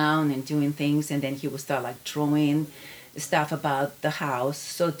looking around and doing things, and then he would start like drawing stuff about the house.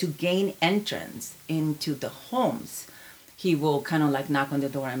 So to gain entrance into the homes, he will kind of like knock on the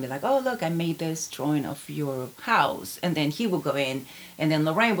door and be like, oh, look, I made this drawing of your house. And then he will go in, and then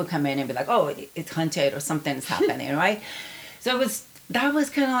Lorraine would come in and be like, oh, it's haunted or something's happening, right? So that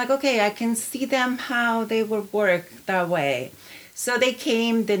was kind of like, okay, I can see them, how they would work that way. So they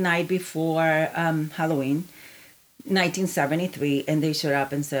came the night before Halloween, 1973, and they showed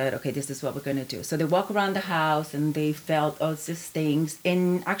up and said, okay, this is what we're going to do. So they walk around the house, and they felt all these things.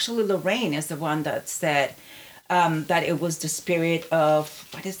 And actually, Lorraine is the one that said that it was the spirit of,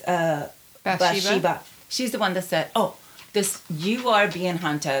 Bathsheba. She's the one that said, oh, you are being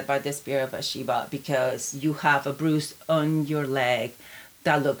haunted by the spirit of Bathsheba because you have a bruise on your leg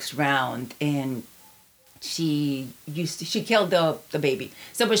that looks round, and she killed the baby.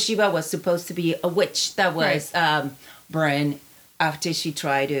 So Bathsheba was supposed to be a witch that was burned after she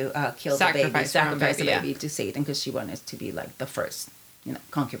tried to kill the baby, sacrifice the baby to Satan, because she wanted to be like the first,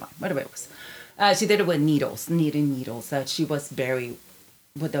 concubine, whatever it was. She did it with needles. That she was buried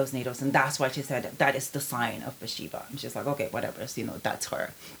with those needles, and that's why she said that is the sign of Bathsheba. And she's like, okay, whatever, that's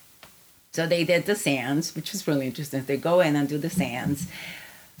her. So they did the sands, which was really interesting. They go in and do the sands.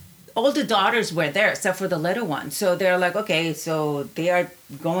 All the daughters were there except for the little one. So they're like, okay, so they are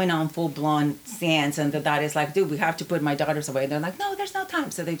going on full-blown sands, and the dad is like, dude, we have to put my daughters away. And they're like, no, there's no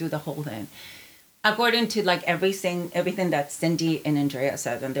time. So they do the whole thing. According to like everything that Cindy and Andrea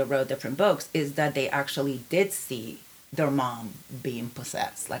said when they wrote different books, is that they actually did see their mom being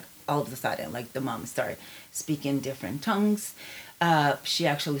possessed. Like all of a sudden, like the mom started speaking different tongues. She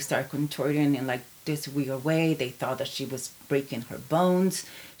actually started contorting in like this weird way. They thought that she was breaking her bones.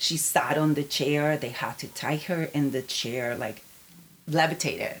 She sat on the chair. They had to tie her in the chair, like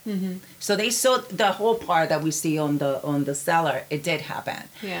levitated. Mm-hmm. So they saw the whole part that we see on the cellar. It did happen.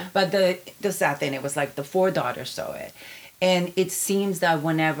 Yeah. But the sad thing, it was like the 4 daughters saw it. And it seems that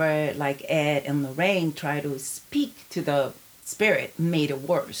whenever like Ed and Lorraine try to speak to the spirit, made it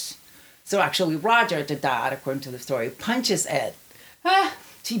worse. So actually Roger, the dad, according to the story, punches Ed.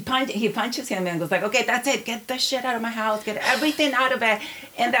 He punches him and goes like, okay, that's it. Get the shit out of my house. Get everything out of it.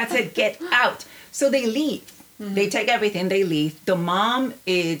 And that's it. Get out. So they leave. Mm-hmm. They take everything. They leave. The mom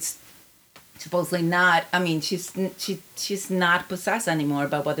is supposedly not, she's not possessed anymore.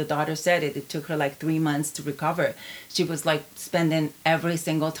 But what the daughter said, it took her like 3 months to recover. She was like spending every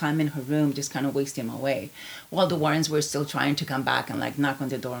single time in her room, just kind of wasting away. While the Warrens were still trying to come back and like knock on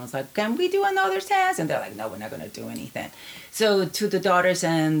the door and was like, can we do another seance? And they're like, no, we're not going to do anything. So to the daughters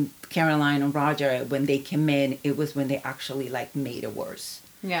and Caroline and Roger, when they came in, it was when they actually like made it worse.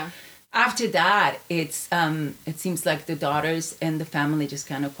 Yeah. After that, it seems like the daughters and the family just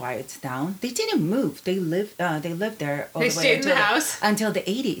kind of quiets down. They didn't move. They lived there all they the way stayed in the house until the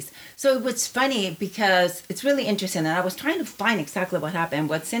 80s. So it was funny because it's really interesting. And I was trying to find exactly what happened.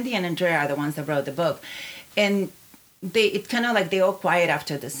 What Cindy and Andrea are the ones that wrote the book. And it's kind of like they all quiet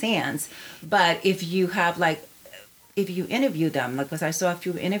after the seance. But if you interview them, like, because I saw a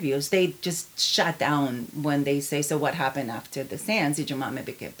few interviews, they just shut down when they say, so what happened after the seance? Did your mom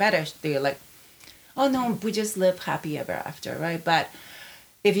maybe get better? They're like, oh no, we just live happy ever after, right? But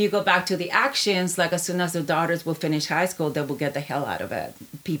if you go back to the actions, like as soon as the daughters will finish high school, they will get the hell out of it.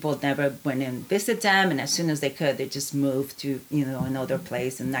 People never went and visit them, and as soon as they could, they just moved to, another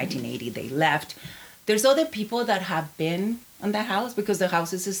place. In 1980, they left. There's other people that have been on the house because the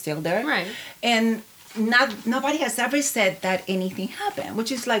house is still there. Right. And nobody has ever said that anything happened,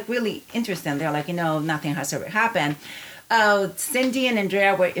 which is like really interesting. They're like, nothing has ever happened. Cindy and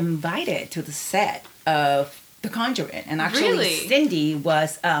Andrea were invited to the set of The Conjuring, and actually really? Cindy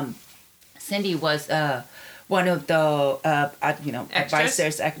was one of the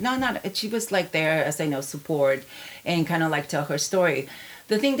advisors. No, she was like there as support and kind of like tell her story.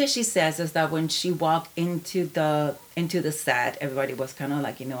 The thing that she says is that when she walked into the set, everybody was kind of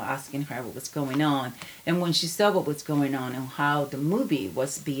like, asking her what was going on. And when she saw what was going on and how the movie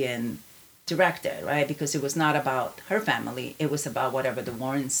was being directed, right? Because it was not about her family. It was about whatever the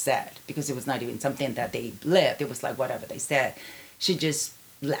Warrens said, because it was not even something that they lived. It was like whatever they said. She just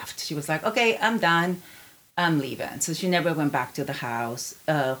left. She was like, okay, I'm done. I'm leaving. So she never went back to the house.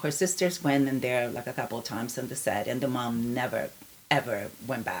 Her sisters went in there like a couple of times on the set, and the mom never ever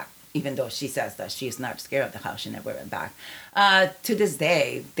went back, even though she says that she's not scared of the house. She never went back. To this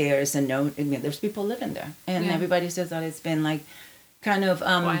day, there's there's people living there, and everybody says that it's been like kind of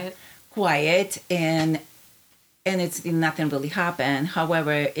quiet and it's nothing really happened.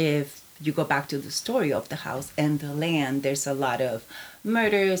 However, if you go back to the story of the house and the land, there's a lot of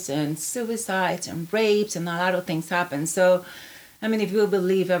murders and suicides and rapes and a lot of things happen. So if you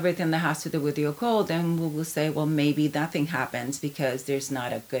believe everything that has to do with the occult, then we will say, well, maybe nothing happens because there's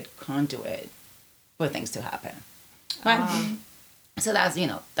not a good conduit for things to happen. But, so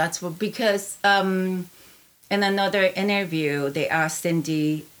that's what, because in another interview, they asked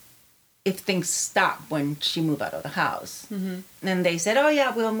Cindy if things stopped when she moved out of the house. Mm-hmm. And they said, oh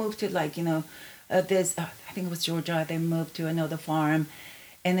yeah, we'll move to I think it was Georgia. They moved to another farm.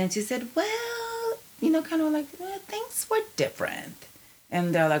 And then she said, well, kind of like, well, things were different.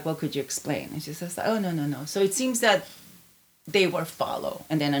 And they're like, well, could you explain? And she says, oh, no. So it seems that they were followed.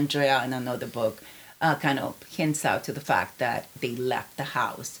 And then Andrea, in another book, kind of hints out to the fact that they left the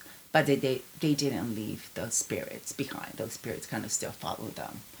house but they didn't leave those spirits behind. Those spirits kind of still follow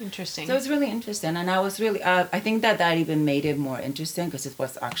them. Interesting. So it's really interesting, and I was really I think that even made it more interesting because it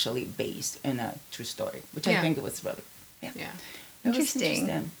was actually based in a true story, which I Yeah. think it was really yeah. It was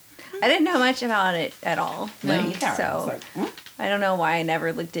Interesting. I didn't know much about it at all. No, Like, yeah, so it's like, hmm? I don't know why I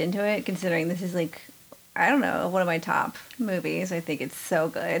never looked into it, considering this is like, I don't know, one of my top movies. I think it's so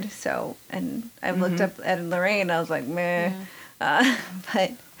good. So, and I've looked up Ed and Lorraine. I was like, meh.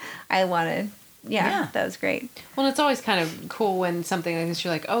 But I wanted, Yeah. that was great. Well, it's always kind of cool when something like this,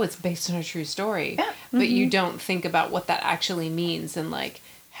 you're like, oh, it's based on a true story. Yeah. But you don't think about what that actually means and like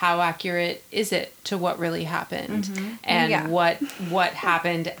how accurate is it to what really happened and Yeah. what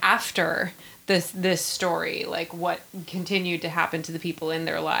happened after this story, like what continued to happen to the people in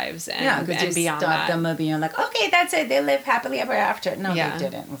their lives and, Yeah, because and you beyond start that. the movie and you're like, okay, that's it. They live happily ever after. No, Yeah. they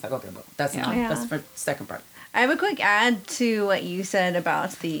didn't. I was like, okay, well, that's not. Yeah. That's for second part. I have a quick add to what you said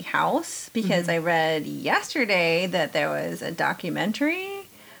about the house because I read yesterday that there was a documentary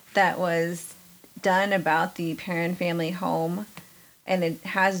that was done about the Perron family home, and it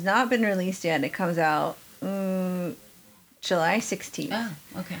has not been released yet. It comes out July 16th.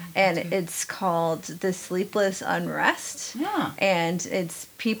 Oh, okay. And That's good. it's called The Sleepless Unrest. Yeah. And it's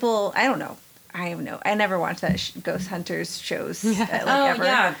people, I don't know. I never watched that Ghost Hunters shows like Oh, ever.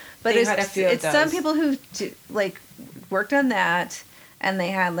 yeah. But They it's had a few of it's some those. people who like worked on that, and they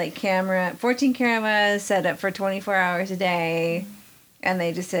had like 14 cameras set up for 24 hours a day. And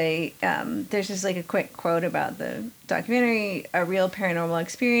they just say, there's just like a quick quote about the documentary, a real paranormal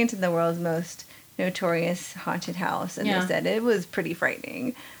experience in the world's most notorious haunted house. And Yeah. they said it was pretty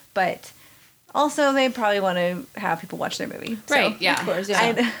frightening. But also, they probably want to have people watch their movie. So, Right, yeah. Of course,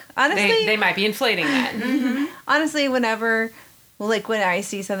 yeah. honestly, They might be inflating that. honestly, whenever, like when I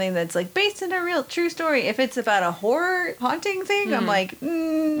see something that's like based in a real true story, if it's about a horror haunting thing, I'm like,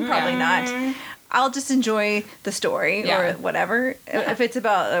 probably not. I'll just enjoy the story Yeah. or whatever. If it's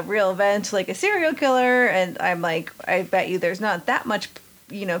about a real event, like a serial killer, and I'm like, I bet you there's not that much,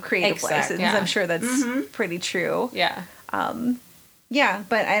 creative Exact, license. yeah. I'm sure that's pretty true. Yeah. Yeah,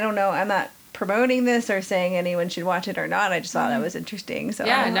 but I don't know. I'm not promoting this or saying anyone should watch it or not. I just thought that was interesting. So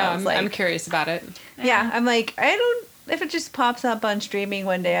Yeah, I no, was I'm curious about it. yeah, I'm like, if it just pops up on streaming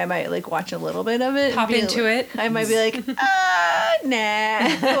one day, I might like watch a little bit of it. Pop and be into like- it. I might be like,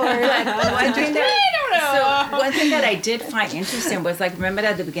 nah. Or like, One thing that, so one thing that I did find interesting was like, remember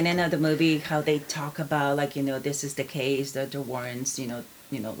at the beginning of the movie how they talk about like, this is the case that the Warrens, like,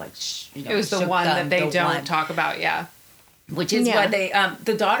 It was the shook one them, that they the don't one. talk about, yeah. Which is Yeah. what they,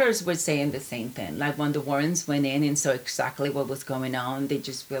 the daughters were saying the same thing. Like when the Warrens went in and saw exactly what was going on, they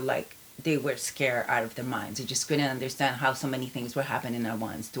just feel like they were scared out of their minds. They just couldn't understand how so many things were happening at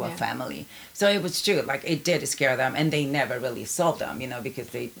once to a Yeah. family. So it was true. Like it did scare them, and they never really solved them, because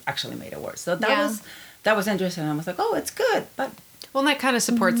they actually made it worse. So Yeah. that was interesting. I was like, oh, it's good, but Well, and that kind of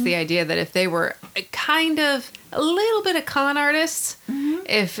supports the idea that if they were a little bit of con artists,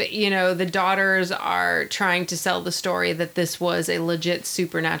 if, the daughters are trying to sell the story that this was a legit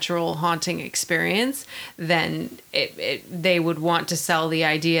supernatural haunting experience, then they would want to sell the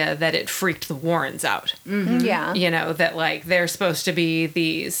idea that it freaked the Warrens out. yeah. That like they're supposed to be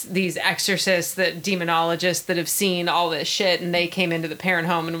these exorcists, that demonologists that have seen all this shit, and they came into the parent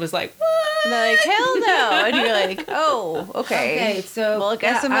home and was like, what? And they're like, hell no. And you're like, oh, okay. Okay, so, well, I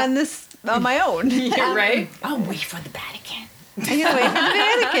guess yeah, I'm on this on my own. Yeah, right? I'll wait for the Vatican. I gotta wait for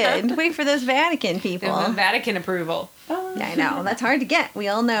the Vatican. Wait for those Vatican people. The Vatican approval. I know. That's hard to get. We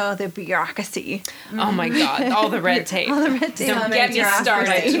all know the bureaucracy. Oh my God, all the red tape. All the red tape. Don't So get many me times started.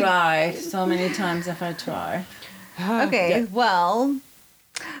 I tried. So many times if I try. Okay, well,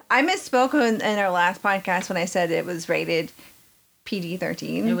 I misspoke in our last podcast when I said it was rated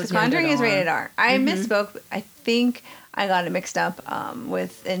PG-13. It was The Conjuring rated is R. rated R. I misspoke. I think I got it mixed up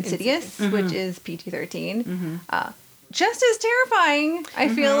with Insidious, which is PG-13. Just as terrifying, I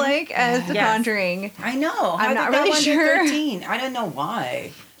feel like, as The Yes. Conjuring. I know. I'm not did that really one get sure. 13? I don't know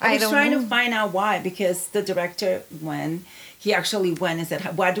why. I I was don't trying know. to find out why, because the director, when he actually went and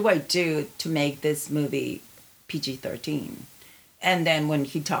said, what do I do to make this movie PG-13? And then when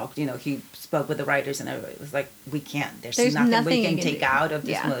he talked, he spoke with the writers and everybody was like, we can't. There's nothing we you can take do. out of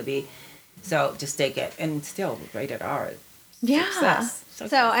this Yeah. movie. So just take it. And it's still rated R. Yeah. Success.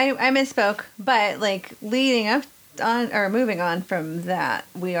 So I misspoke, but like leading up on or moving on from that,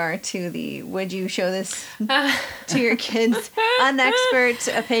 we are to the would you show this to your kids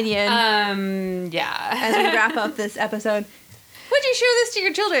unexpert opinion Yeah. as we wrap up this episode. Would you show this to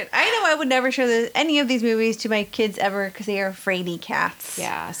your children? I know I would never show any of these movies to my kids ever because they are fraidy cats.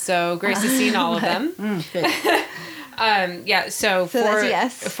 Yeah. So Grace has seen all of them. Good. So that's a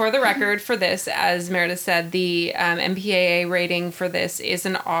yes. for the record, for this, as Meredith said, the MPAA rating for this is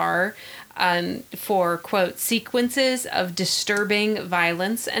an R. For, quote, sequences of disturbing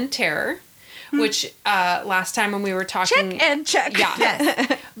violence and terror, which last time when we were talking... Check and check. Yeah.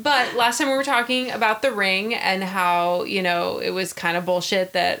 Yes. But last time we were talking about The Ring and how, it was kind of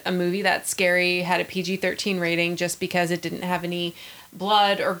bullshit that a movie that scary had a PG-13 rating just because it didn't have any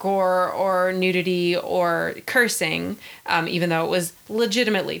blood or gore or nudity or cursing, even though it was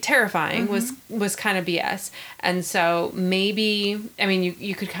legitimately terrifying, was kind of BS. And so maybe,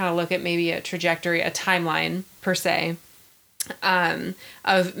 you could kind of look at maybe a trajectory, a timeline per se,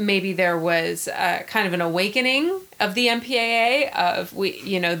 of maybe there was kind of an awakening of the MPAA of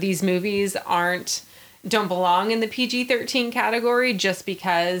these movies don't belong in the PG-13 category just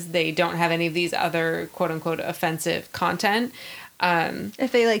because they don't have any of these other quote unquote offensive content.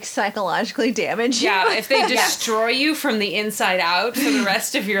 If they psychologically damage you. Yeah, if they destroy you from the inside out for the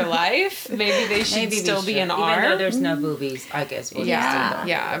rest of your life, maybe they should still be an R. Even though there's no boobies, I guess.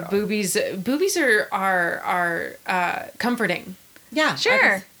 Boobies are comforting. Yeah,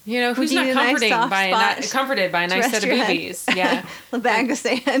 Sure. Who's not comforted by a nice set of boobies? Yeah, a bag of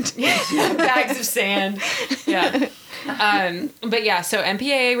sand. Bags of sand. Yeah. But yeah, so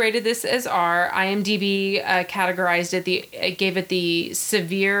MPAA rated this as R. IMDb categorized it. Gave it the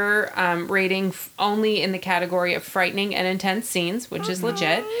severe rating only in the category of frightening and intense scenes, which is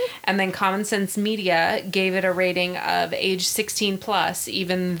legit. And then Common Sense Media gave it a rating of age 16 plus,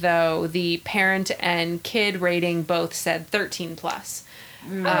 even though the parent and kid rating both said 13 plus.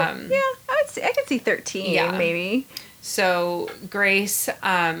 I could see 13 maybe. So Grace,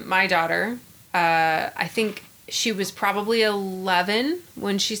 my daughter, I think she was probably 11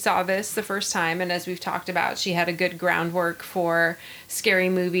 when she saw this the first time. And as we've talked about, she had a good groundwork for scary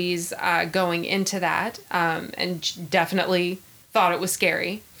movies going into that. And definitely thought it was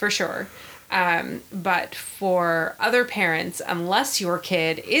scary, for sure. But for other parents, unless your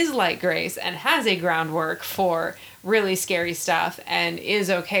kid is like Grace and has a groundwork for really scary stuff and is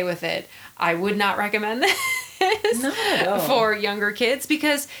okay with it, I would not recommend this. Not at all. For younger kids,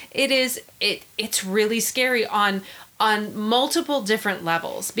 because it's really scary on multiple different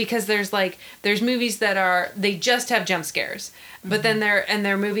levels, because there's movies that they just have jump scares, but then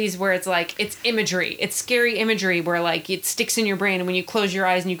they're movies where it's imagery, it's scary imagery where it sticks in your brain, and when you close your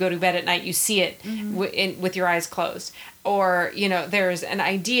eyes and you go to bed at night you see it with your eyes closed, or there's an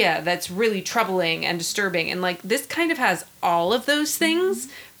idea that's really troubling and disturbing, and this kind of has all of those things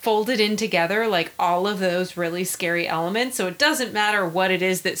folded in together, all of those really scary elements. So it doesn't matter what it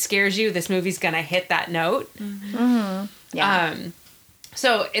is that scares you, this movie's gonna hit that note. Yeah.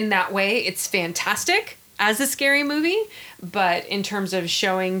 So in that way, it's fantastic as a scary movie, but in terms of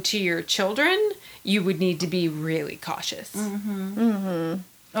showing to your children, you would need to be really cautious.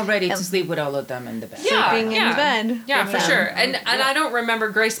 Or ready to sleep with all of them in the bed. Sleeping in bed. Yeah, for sure. And I don't remember,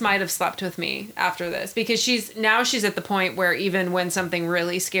 Grace might have slept with me after this, because she's at the point where even when something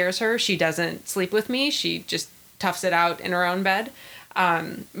really scares her, she doesn't sleep with me. She just toughs it out in her own bed.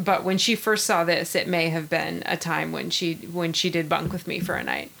 But when she first saw this, it may have been a time when she did bunk with me for a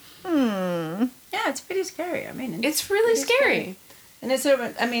night. Yeah, it's pretty scary. It's really scary. And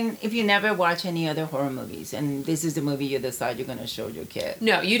if you never watch any other horror movies, and this is the movie you decide you're going to show your kid.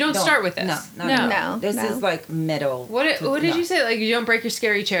 No, you don't start with this. No. This is middle. What did you say? You don't break your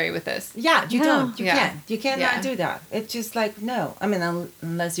scary cherry with this. Yeah, you don't. You Yeah. can't. You cannot do that. It's just no.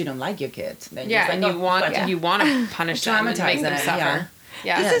 Unless you don't like your kids. Then And you want to punish them and make them suffer.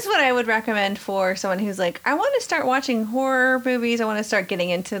 Yeah. This is what I would recommend for someone who's I want to start watching horror movies. I want to start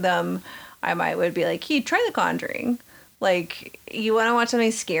getting into them. I would be hey, try The Conjuring. You want to watch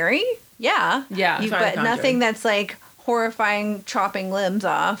something scary? Yeah. Yeah. But nothing that's horrifying, chopping limbs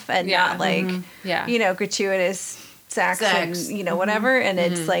off, and not gratuitous sex. And whatever. And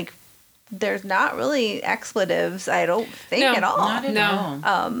it's there's not really expletives, I don't think, at all. Not at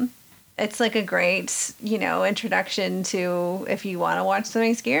all. It's a great, introduction to if you want to watch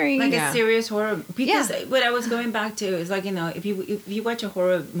something scary. A serious horror. Because what I was going back to is if you watch a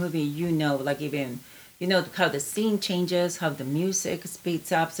horror movie, even how the scene changes, how the music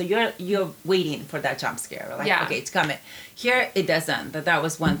speeds up. So you're waiting for that jump scare. Okay, it's coming. Here it doesn't. But that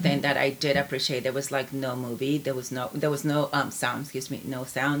was one thing that I did appreciate. There was no movie. There was no sound. No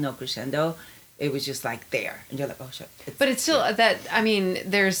sound. No crescendo. It was just there, and you're oh shit. But it's still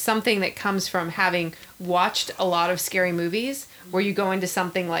there's something that comes from having watched a lot of scary movies where you go into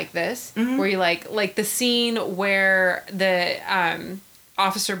something like this, where you like the scene where the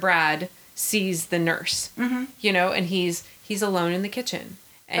Officer Brad sees the nurse, and he's alone in the kitchen,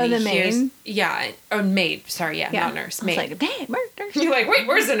 and Oh, he the hears, maid? yeah, or maid. Sorry, yeah, not nurse, I was maid. like, damn, murder. You're like, wait,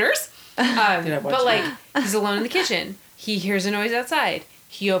 where's the nurse? watch But like, he's alone in the kitchen. He hears a noise outside.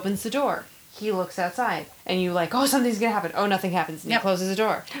 He opens the door. He looks outside, and you like, oh, something's gonna happen. Oh, nothing happens, and Yep. he closes the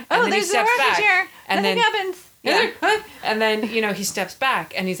door. Oh, and then there's he a steps rocking back, chair. and Nothing then happens. yeah. And then, he steps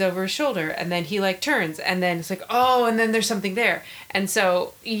back and he's over his shoulder and then he like turns and then it's like, oh, and then there's something there. And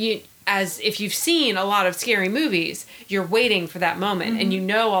so as if you've seen a lot of scary movies, you're waiting for that moment and you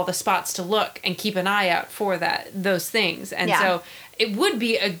know all the spots to look and keep an eye out for those things. And so it would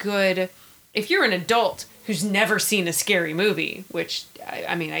be a good, if you're an adult who's never seen a scary movie, which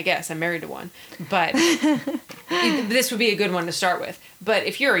I mean, I guess I'm married to one, but this would be a good one to start with. But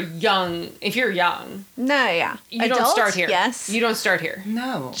if you're young, No, yeah. you Adults, don't start here. Yes. You don't start here.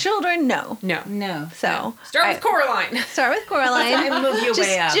 No. Children, no. No. So Start with Coraline. Start with Coraline. And move your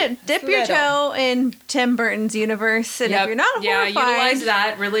way up. Dip your Little. toe in Tim Burton's universe, and if you're not horrified, utilize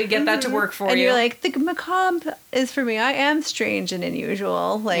that. Really get that to work for and you. you're like, the macabre is for me. I am strange and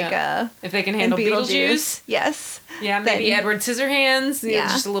unusual. Like, if they can in handle Beetlejuice. yes. Yeah, maybe then- Edward Scissorhands. Yeah.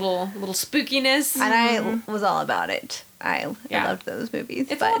 Just a little spookiness. And I was all about it. I Yeah. loved those movies.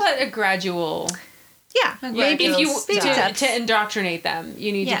 It's but all about a gradual. yeah, Maybe if you baby steps. to indoctrinate them,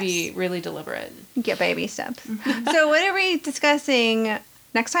 you need Yes. to be really deliberate. Get baby steps. So what are we discussing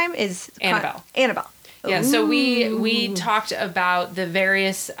next time? Is Annabelle. Annabelle. Yeah, so we talked about the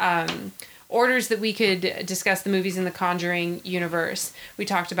various orders that we could discuss the movies in the Conjuring universe. We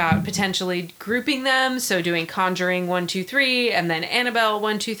talked about potentially grouping them, so doing Conjuring 1, 2, 3, and then Annabelle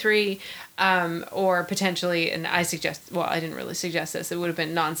 1, 2, 3, or potentially, and I didn't really suggest this, it would have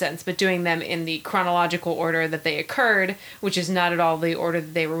been nonsense, but doing them in the chronological order that they occurred, which is not at all the order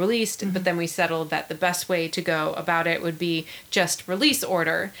that they were released, but then we settled that the best way to go about it would be just release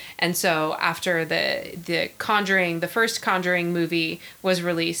order. And so after the Conjuring, the first Conjuring movie was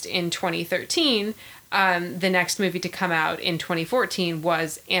released in 2013, the next movie to come out in 2014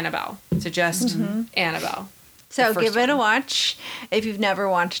 was Annabelle. So just Annabelle. So the first give it a one. watch if you've never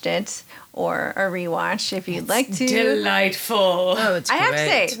watched it, or a rewatch if you'd like to. Delightful. Oh, it's I have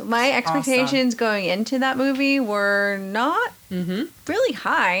great. to say, my expectations going into that movie were not really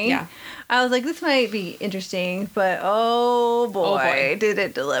high. Yeah. I was like, this might be interesting, but oh boy, did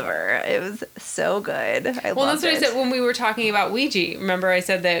it deliver. It was so good. I Well, loved that's what it. I said when we were talking about Ouija. Remember I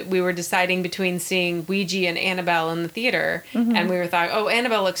said that we were deciding between seeing Ouija and Annabelle in the theater, and we were thought, oh,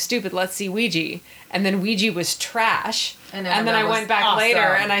 Annabelle looks stupid, let's see Ouija. And then Ouija was trash. And And then I Annabelle went was back awesome. later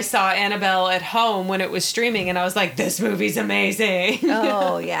and I saw Annabelle at home when it was streaming, and I was like, this movie's amazing.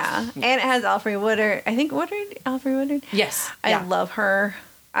 Oh, yeah. And it has Alfred Woodard. I think Alfred Woodard? Yes. I yeah. love her.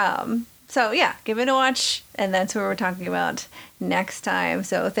 So yeah, give it a watch, and that's what we're talking about next time.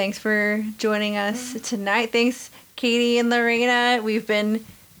 So thanks for joining us tonight. Thanks, Katie and Lorena. We've been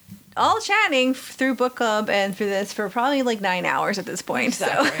all chatting through book club and through this for probably like 9 hours at this point.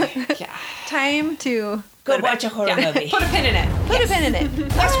 Exactly. So Yeah. time to Go watch a horror movie. Put a pin in it. put a pin in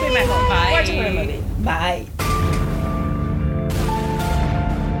it. Watch a horror Bye. movie. Bye.